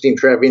the Epstein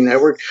trafficking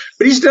network,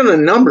 but he's done a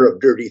number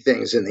of dirty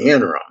things in the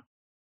interim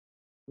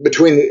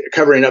between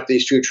covering up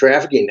these two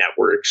trafficking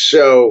networks.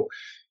 So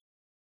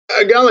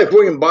a guy like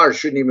William Barr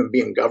shouldn't even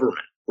be in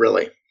government,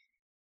 really.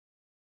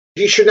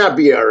 He should not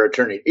be our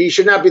attorney. He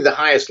should not be the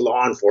highest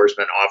law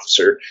enforcement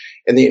officer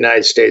in the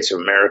United States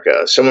of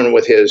America, someone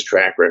with his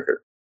track record.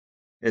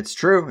 It's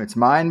true. It's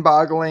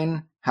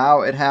mind-boggling how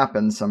it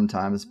happens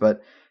sometimes.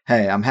 But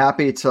hey, I'm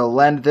happy to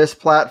lend this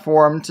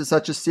platform to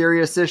such a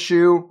serious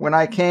issue when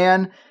I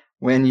can.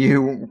 When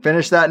you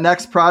finish that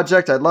next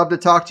project, I'd love to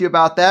talk to you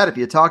about that. If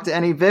you talk to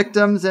any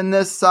victims in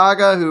this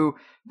saga who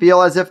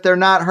feel as if they're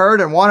not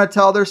heard and want to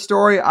tell their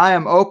story, I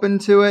am open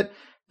to it.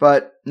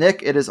 But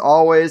Nick, it is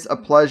always a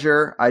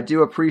pleasure. I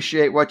do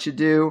appreciate what you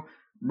do.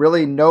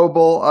 Really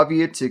noble of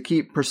you to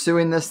keep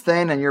pursuing this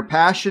thing, and your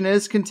passion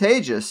is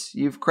contagious.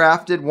 You've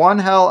crafted one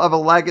hell of a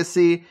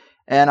legacy,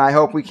 and I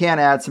hope we can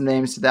add some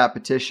names to that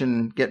petition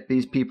and get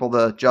these people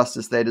the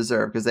justice they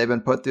deserve, because they've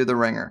been put through the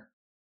ringer.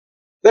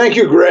 Thank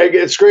you, Greg.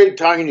 It's great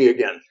talking to you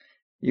again.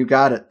 You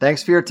got it.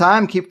 Thanks for your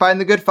time. Keep fighting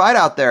the good fight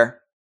out there.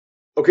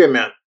 Okay,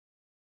 man.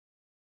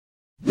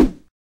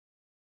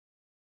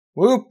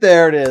 Whoop,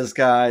 there it is,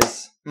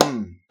 guys.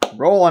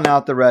 Rolling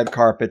out the red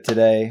carpet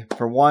today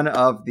for one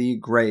of the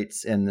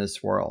greats in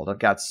this world. I've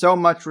got so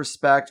much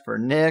respect for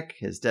Nick,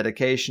 his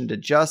dedication to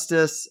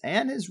justice,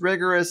 and his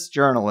rigorous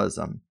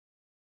journalism.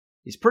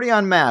 He's pretty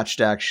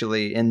unmatched,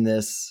 actually, in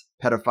this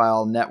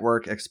pedophile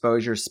network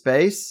exposure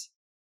space.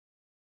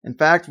 In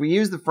fact, we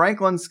use the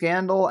Franklin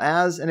scandal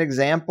as an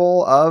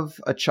example of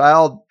a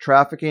child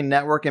trafficking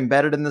network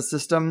embedded in the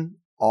system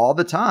all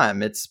the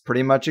time. It's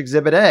pretty much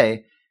Exhibit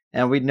A.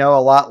 And we'd know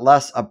a lot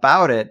less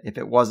about it if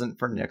it wasn't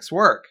for Nick's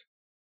work.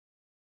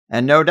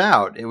 And no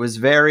doubt, it was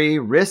very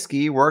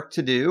risky work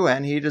to do,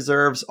 and he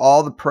deserves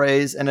all the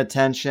praise and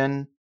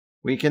attention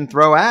we can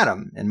throw at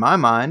him, in my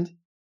mind.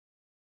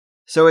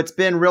 So it's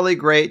been really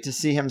great to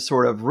see him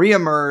sort of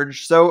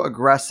reemerge so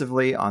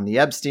aggressively on the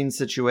Epstein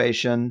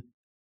situation.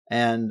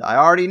 And I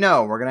already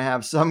know we're going to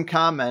have some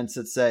comments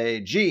that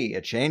say, gee,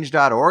 a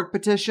change.org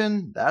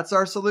petition? That's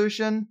our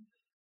solution?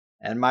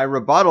 And my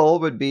rebuttal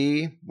would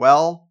be,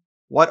 well,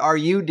 what are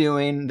you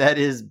doing that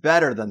is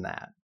better than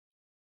that?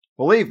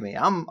 Believe me,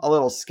 I'm a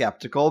little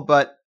skeptical,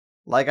 but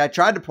like I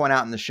tried to point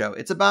out in the show,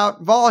 it's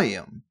about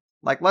volume.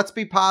 Like, let's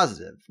be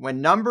positive.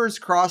 When numbers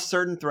cross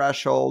certain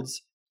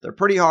thresholds, they're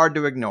pretty hard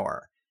to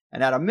ignore.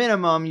 And at a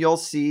minimum, you'll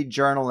see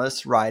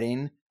journalists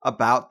writing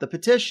about the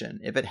petition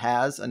if it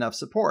has enough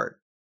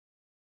support.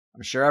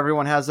 I'm sure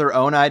everyone has their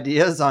own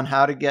ideas on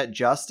how to get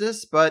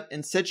justice, but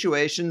in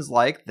situations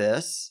like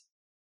this,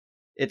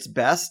 it's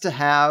best to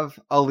have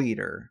a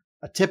leader.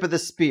 A tip of the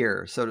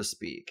spear, so to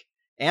speak,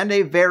 and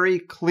a very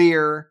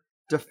clear,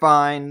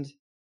 defined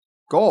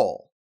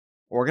goal.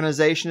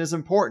 Organization is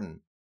important.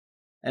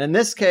 And in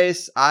this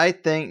case, I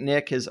think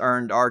Nick has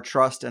earned our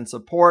trust and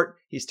support.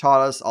 He's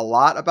taught us a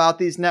lot about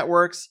these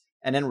networks,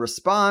 and in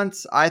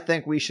response, I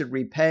think we should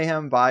repay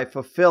him by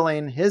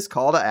fulfilling his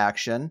call to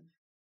action,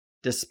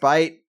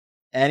 despite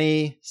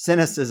any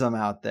cynicism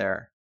out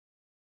there.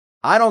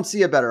 I don't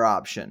see a better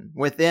option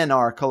within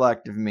our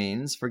collective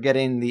means for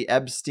getting the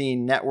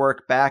Epstein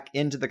network back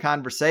into the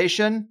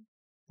conversation.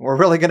 We're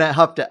really going to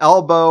have to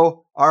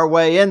elbow our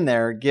way in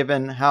there,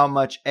 given how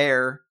much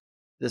air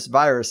this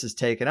virus has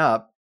taken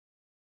up.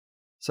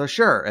 So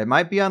sure, it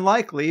might be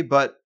unlikely,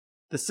 but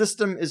the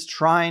system is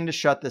trying to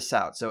shut this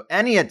out. So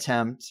any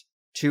attempt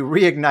to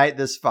reignite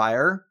this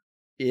fire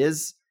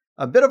is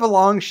a bit of a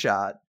long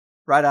shot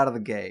right out of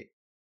the gate.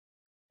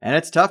 And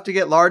it's tough to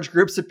get large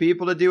groups of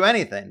people to do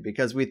anything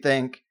because we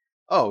think,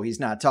 oh, he's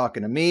not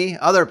talking to me.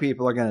 Other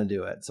people are going to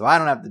do it, so I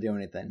don't have to do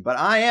anything. But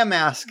I am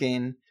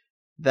asking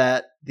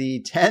that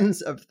the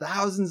tens of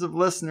thousands of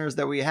listeners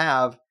that we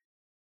have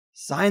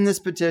sign this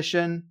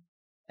petition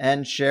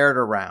and share it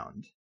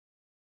around.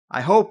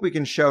 I hope we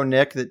can show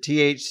Nick that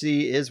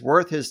THC is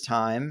worth his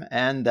time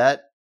and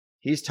that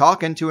he's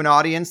talking to an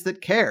audience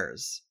that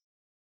cares.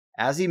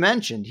 As he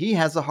mentioned, he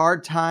has a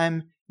hard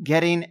time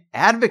getting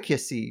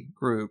advocacy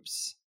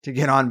groups to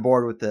get on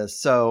board with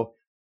this. So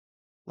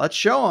let's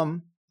show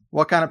them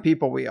what kind of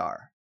people we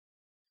are.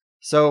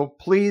 So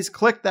please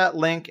click that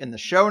link in the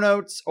show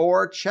notes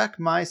or check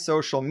my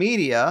social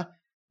media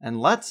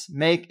and let's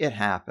make it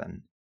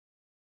happen.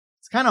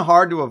 It's kind of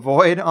hard to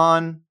avoid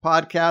on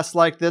podcasts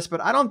like this,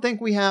 but I don't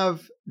think we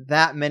have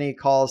that many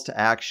calls to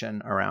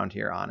action around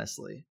here,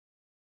 honestly.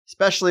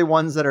 Especially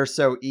ones that are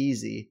so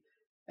easy.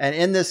 And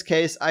in this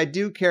case, I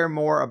do care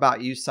more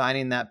about you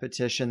signing that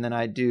petition than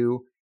I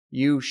do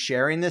you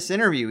sharing this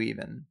interview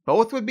even.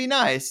 Both would be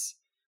nice,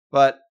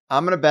 but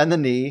I'm going to bend the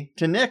knee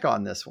to Nick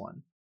on this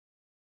one.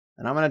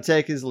 And I'm going to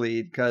take his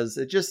lead because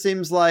it just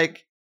seems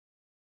like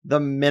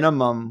the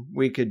minimum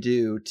we could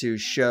do to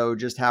show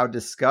just how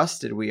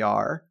disgusted we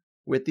are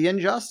with the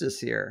injustice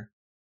here.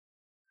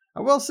 I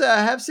will say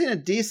I have seen a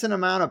decent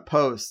amount of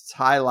posts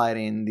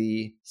highlighting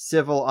the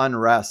civil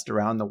unrest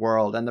around the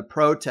world and the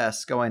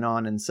protests going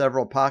on in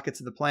several pockets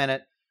of the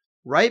planet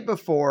right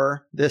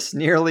before this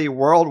nearly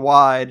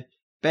worldwide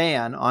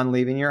ban on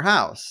leaving your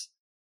house.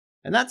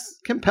 And that's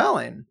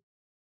compelling.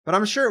 But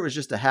I'm sure it was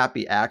just a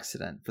happy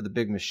accident for the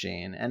big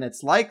machine, and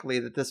it's likely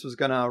that this was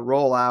going to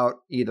roll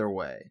out either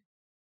way.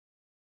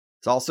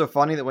 It's also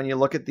funny that when you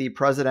look at the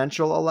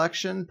presidential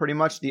election, pretty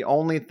much the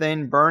only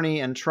thing Bernie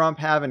and Trump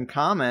have in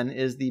common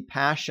is the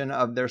passion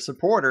of their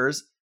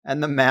supporters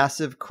and the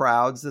massive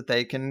crowds that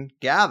they can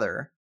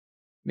gather.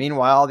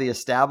 Meanwhile, the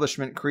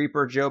establishment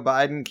creeper Joe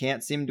Biden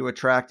can't seem to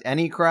attract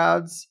any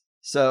crowds,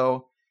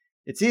 so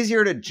it's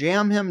easier to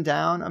jam him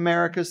down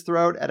America's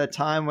throat at a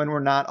time when we're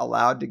not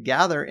allowed to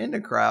gather into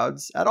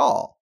crowds at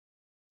all.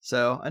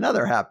 So,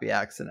 another happy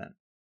accident.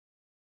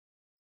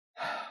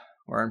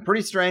 We're in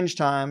pretty strange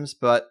times,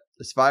 but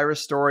this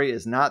virus story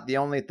is not the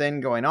only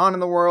thing going on in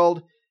the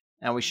world,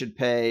 and we should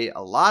pay a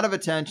lot of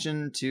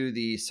attention to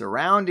the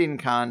surrounding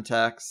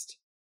context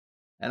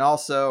and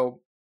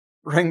also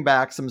bring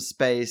back some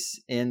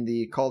space in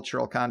the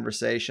cultural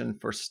conversation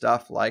for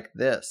stuff like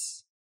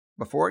this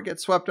before it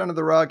gets swept under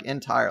the rug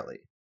entirely.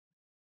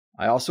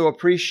 I also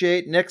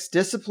appreciate Nick's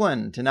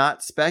discipline to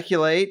not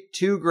speculate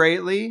too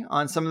greatly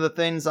on some of the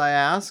things I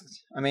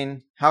asked. I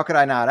mean, how could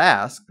I not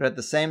ask? But at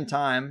the same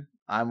time,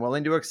 I'm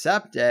willing to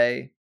accept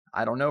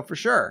I don't know for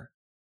sure.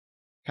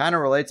 Kind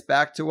of relates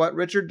back to what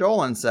Richard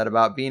Dolan said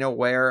about being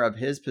aware of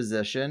his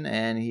position,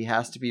 and he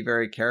has to be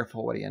very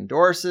careful what he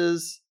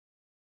endorses.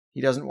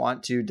 He doesn't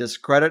want to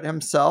discredit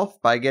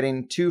himself by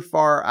getting too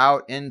far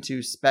out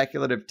into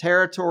speculative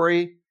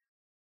territory.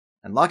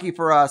 And lucky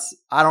for us,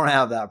 I don't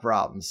have that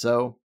problem,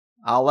 so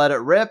I'll let it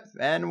rip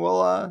and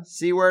we'll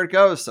see where it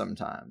goes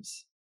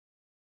sometimes.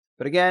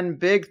 But again,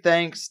 big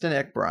thanks to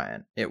Nick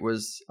Bryant. It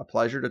was a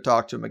pleasure to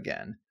talk to him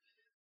again.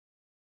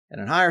 And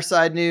in higher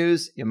side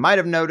news, you might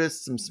have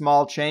noticed some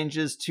small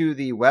changes to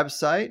the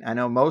website. I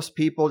know most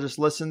people just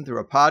listen through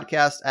a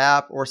podcast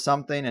app or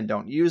something and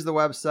don't use the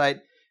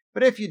website.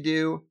 But if you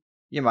do,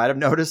 you might have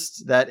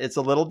noticed that it's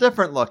a little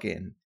different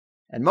looking.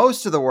 And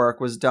most of the work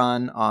was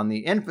done on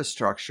the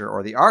infrastructure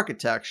or the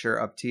architecture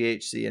of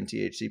THC and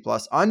THC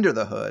Plus under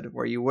the hood,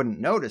 where you wouldn't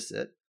notice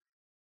it.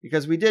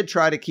 Because we did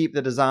try to keep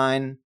the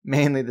design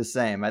mainly the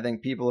same. I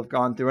think people have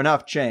gone through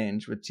enough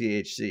change with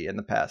THC in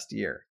the past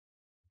year.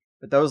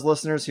 But those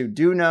listeners who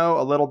do know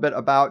a little bit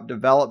about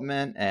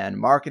development and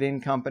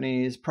marketing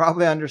companies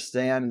probably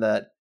understand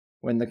that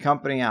when the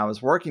company I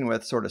was working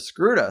with sort of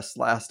screwed us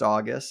last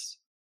August,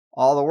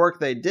 all the work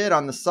they did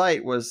on the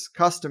site was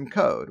custom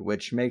code,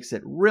 which makes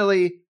it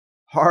really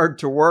hard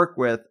to work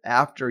with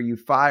after you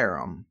fire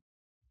them.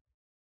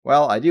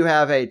 Well, I do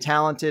have a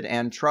talented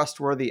and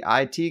trustworthy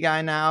IT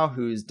guy now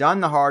who's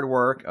done the hard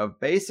work of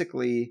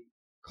basically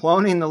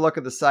cloning the look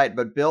of the site,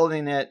 but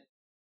building it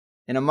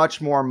in a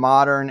much more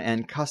modern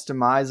and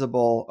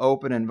customizable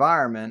open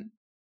environment.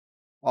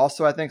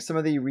 Also, I think some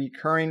of the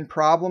recurring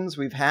problems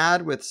we've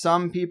had with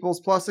some People's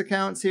Plus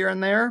accounts here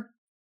and there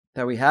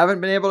that we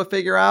haven't been able to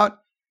figure out,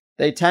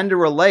 they tend to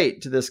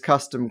relate to this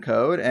custom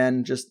code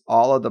and just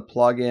all of the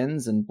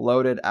plugins and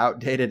bloated,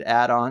 outdated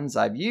add-ons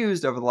I've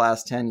used over the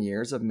last 10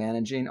 years of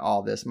managing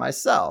all this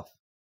myself.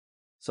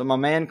 So my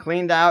man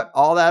cleaned out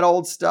all that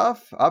old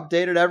stuff,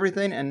 updated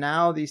everything, and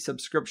now the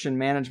subscription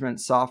management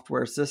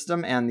software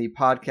system and the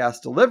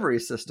podcast delivery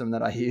system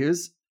that I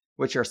use,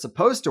 which are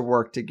supposed to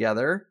work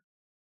together,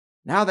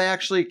 now they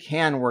actually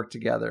can work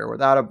together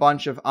without a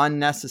bunch of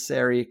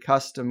unnecessary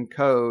custom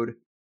code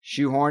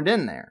shoehorned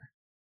in there.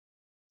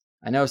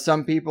 I know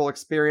some people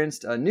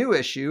experienced a new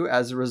issue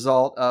as a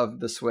result of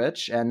the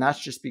switch, and that's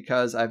just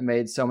because I've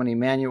made so many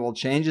manual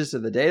changes to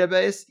the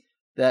database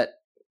that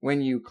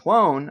when you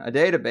clone a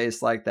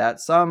database like that,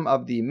 some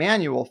of the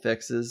manual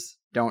fixes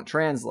don't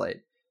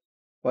translate.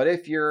 But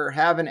if you're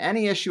having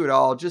any issue at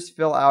all, just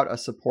fill out a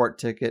support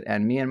ticket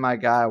and me and my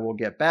guy will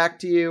get back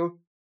to you.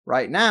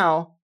 Right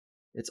now,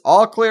 It's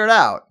all cleared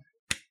out,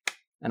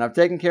 and I've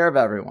taken care of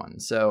everyone.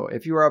 So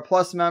if you are a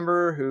Plus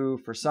member who,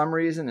 for some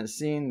reason, has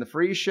seen the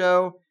free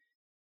show,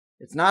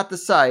 it's not the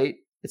site,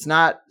 it's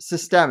not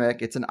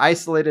systemic, it's an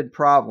isolated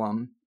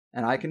problem,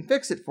 and I can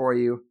fix it for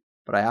you,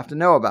 but I have to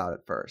know about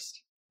it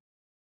first.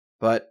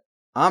 But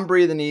I'm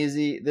breathing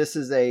easy. This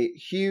is a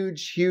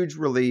huge, huge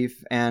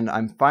relief, and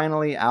I'm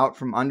finally out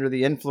from under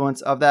the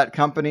influence of that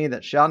company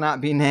that shall not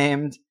be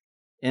named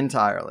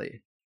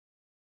entirely.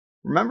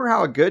 Remember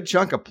how a good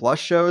chunk of Plus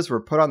shows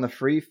were put on the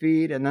free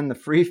feed, and then the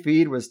free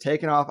feed was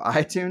taken off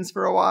iTunes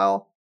for a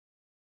while?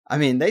 I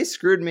mean, they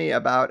screwed me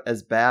about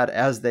as bad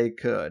as they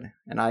could,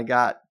 and I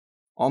got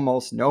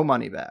almost no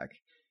money back.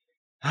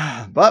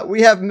 But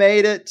we have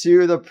made it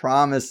to the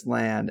promised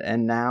land,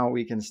 and now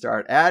we can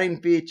start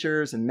adding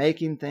features and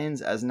making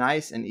things as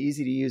nice and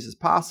easy to use as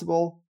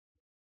possible.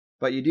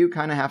 But you do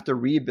kind of have to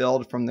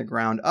rebuild from the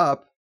ground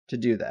up to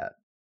do that.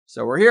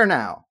 So we're here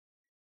now.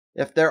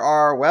 If there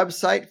are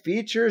website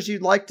features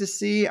you'd like to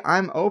see,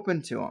 I'm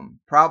open to them.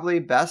 Probably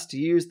best to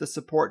use the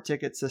support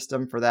ticket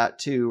system for that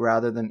too,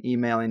 rather than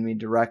emailing me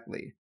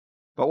directly.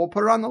 But we'll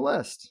put it on the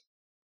list.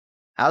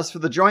 As for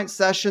the joint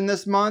session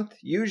this month,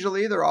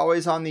 usually they're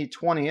always on the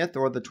 20th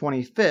or the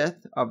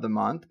 25th of the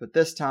month, but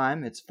this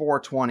time it's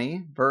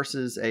 4/20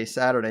 versus a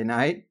Saturday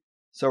night.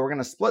 So we're going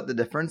to split the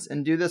difference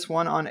and do this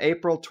one on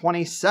April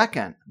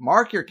 22nd.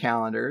 Mark your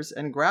calendars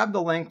and grab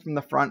the link from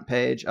the front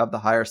page of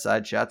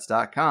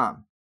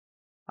thehighersidechats.com.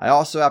 I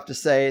also have to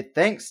say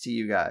thanks to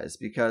you guys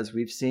because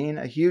we've seen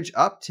a huge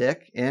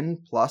uptick in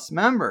Plus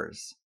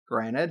members.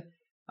 Granted,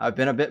 I've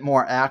been a bit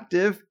more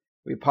active.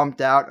 We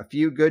pumped out a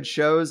few good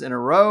shows in a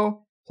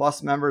row.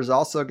 Plus members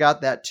also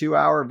got that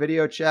 2-hour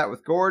video chat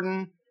with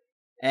Gordon.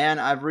 And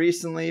I've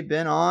recently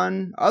been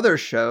on other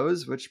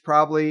shows, which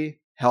probably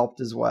helped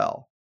as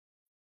well.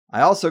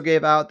 I also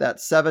gave out that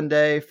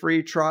 7-day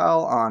free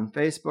trial on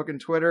Facebook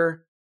and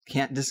Twitter.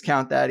 Can't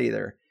discount that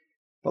either.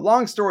 But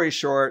long story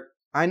short,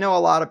 I know a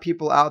lot of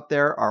people out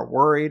there are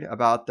worried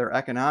about their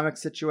economic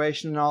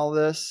situation and all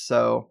this.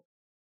 So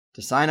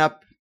to sign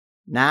up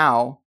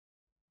now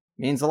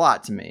means a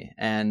lot to me.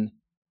 And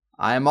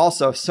I am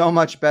also so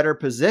much better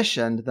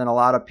positioned than a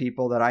lot of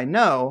people that I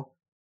know,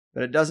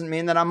 but it doesn't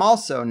mean that I'm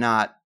also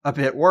not a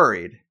bit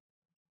worried.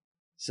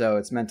 So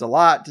it's meant a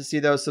lot to see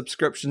those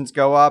subscriptions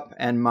go up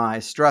and my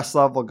stress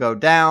level go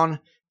down.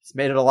 It's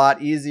made it a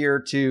lot easier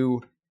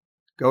to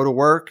go to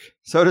work,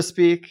 so to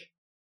speak.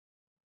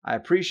 I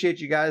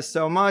appreciate you guys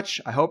so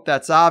much. I hope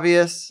that's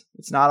obvious.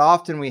 It's not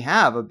often we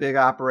have a big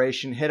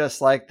operation hit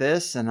us like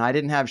this, and I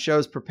didn't have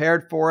shows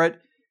prepared for it.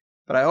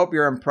 But I hope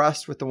you're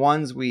impressed with the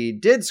ones we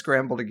did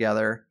scramble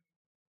together.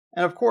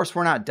 And of course,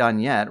 we're not done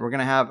yet. We're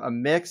going to have a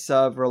mix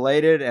of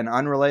related and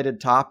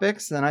unrelated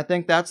topics, and I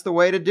think that's the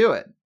way to do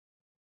it.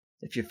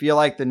 If you feel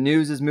like the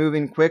news is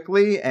moving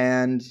quickly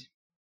and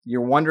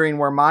you're wondering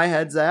where my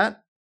head's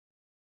at,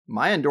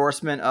 my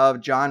endorsement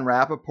of John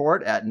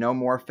Rappaport at No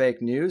More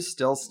Fake News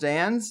still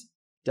stands.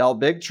 Del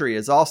Bigtree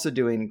is also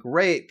doing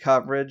great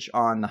coverage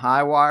on the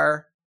High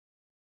Wire.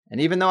 And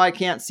even though I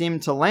can't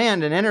seem to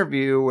land an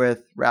interview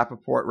with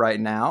Rappaport right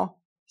now,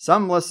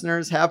 some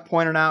listeners have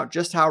pointed out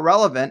just how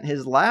relevant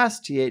his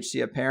last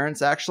THC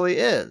appearance actually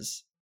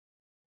is.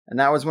 And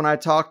that was when I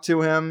talked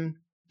to him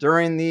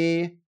during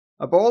the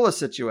Ebola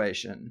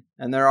situation.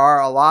 And there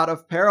are a lot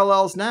of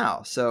parallels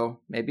now, so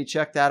maybe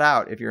check that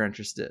out if you're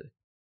interested.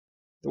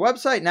 The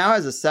website now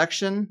has a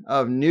section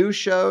of new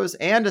shows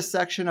and a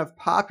section of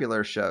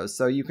popular shows,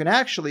 so you can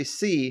actually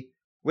see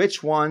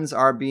which ones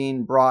are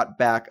being brought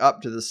back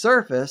up to the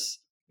surface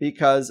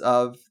because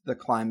of the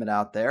climate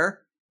out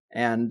there.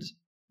 And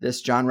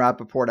this John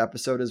Rappaport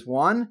episode is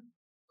one.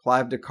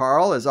 Clive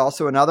DeCarl is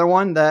also another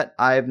one that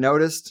I've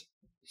noticed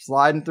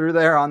sliding through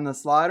there on the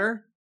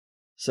slider.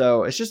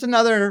 So it's just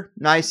another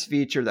nice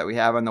feature that we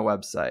have on the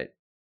website.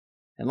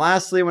 And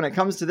lastly, when it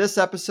comes to this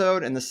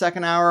episode, in the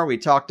second hour, we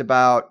talked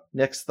about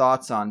Nick's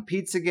thoughts on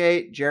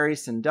Pizzagate, Jerry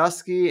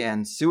Sandusky,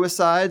 and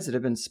suicides that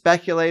have been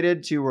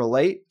speculated to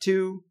relate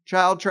to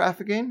child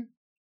trafficking.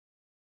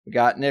 We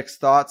got Nick's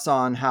thoughts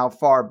on how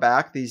far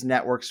back these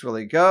networks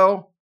really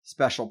go,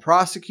 special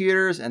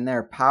prosecutors and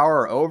their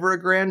power over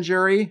a grand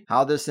jury,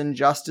 how this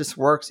injustice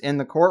works in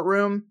the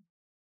courtroom,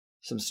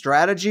 some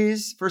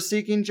strategies for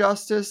seeking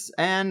justice,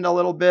 and a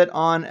little bit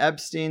on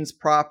Epstein's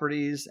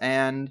properties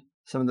and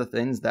some of the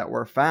things that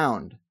were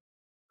found.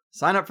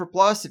 Sign up for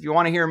Plus if you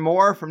want to hear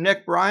more from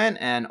Nick Bryant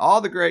and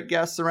all the great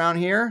guests around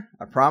here.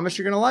 I promise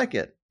you're going to like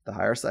it.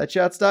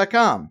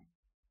 thehighersidechats.com.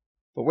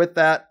 But with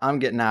that, I'm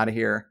getting out of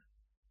here.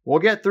 We'll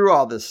get through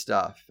all this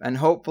stuff and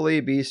hopefully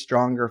be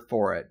stronger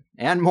for it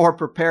and more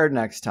prepared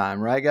next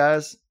time, right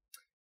guys?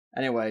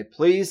 Anyway,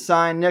 please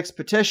sign Nick's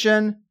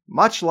petition.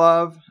 Much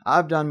love.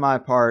 I've done my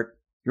part.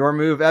 Your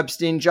move,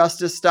 Epstein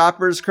justice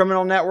stoppers,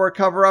 criminal network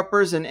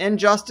cover-uppers, and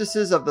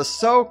injustices of the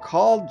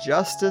so-called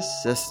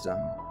justice system.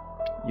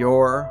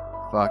 Your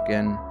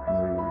fucking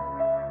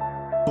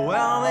move.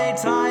 Well, they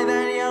tie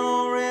that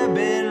yellow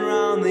ribbon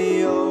round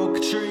the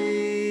oak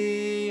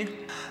tree.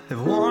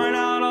 They've worn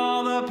out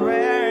all the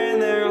prayer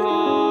in their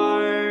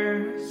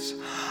hearts.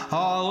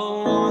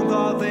 All along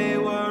thought they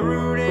were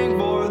rooting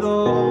for the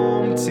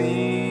home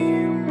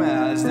team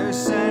as they're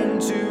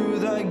sent to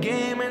the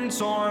game and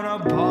torn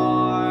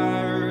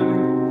apart.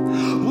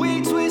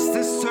 We twist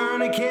this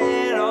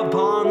tourniquet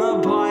upon the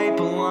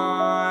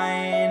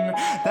pipeline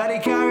that he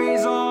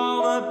carries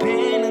all the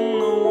pain in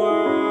the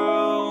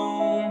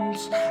world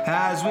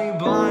as we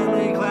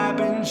blindly clap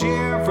and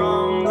cheer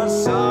from the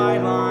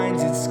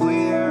sidelines. It's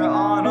clear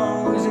on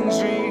a losing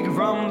streak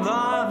from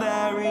the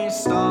very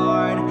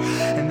start,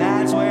 and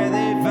that's where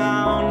they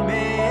found me,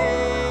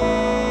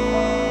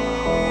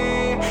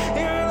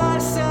 in the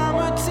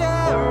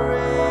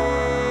cemetery,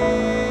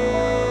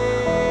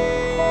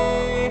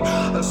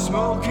 a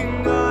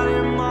smoking gun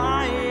in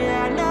my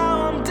hand.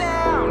 Now I'm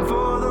down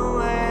for the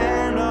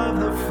land of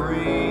the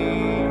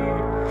free.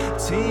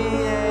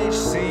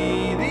 THC,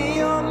 the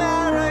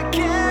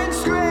American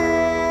scream.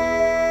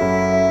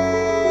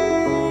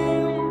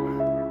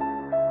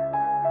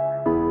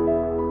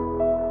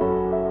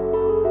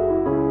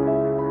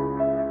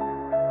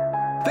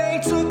 They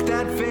took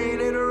that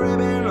faded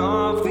ribbon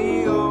off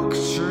the oak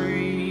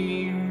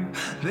tree.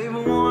 They've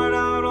worn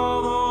out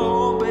all the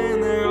hope in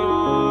their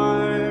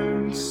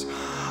hearts.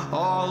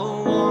 All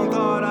along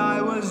thought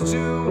I was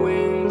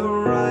doing the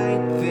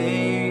right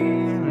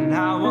thing.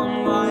 Now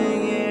I'm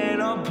lying in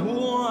a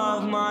pool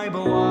of my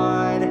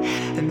blood,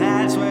 and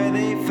that's where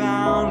they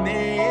found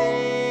me,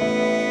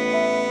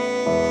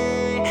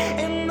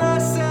 in the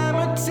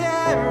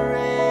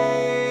cemetery,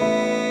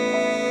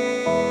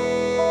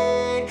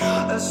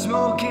 a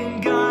smoking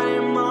gun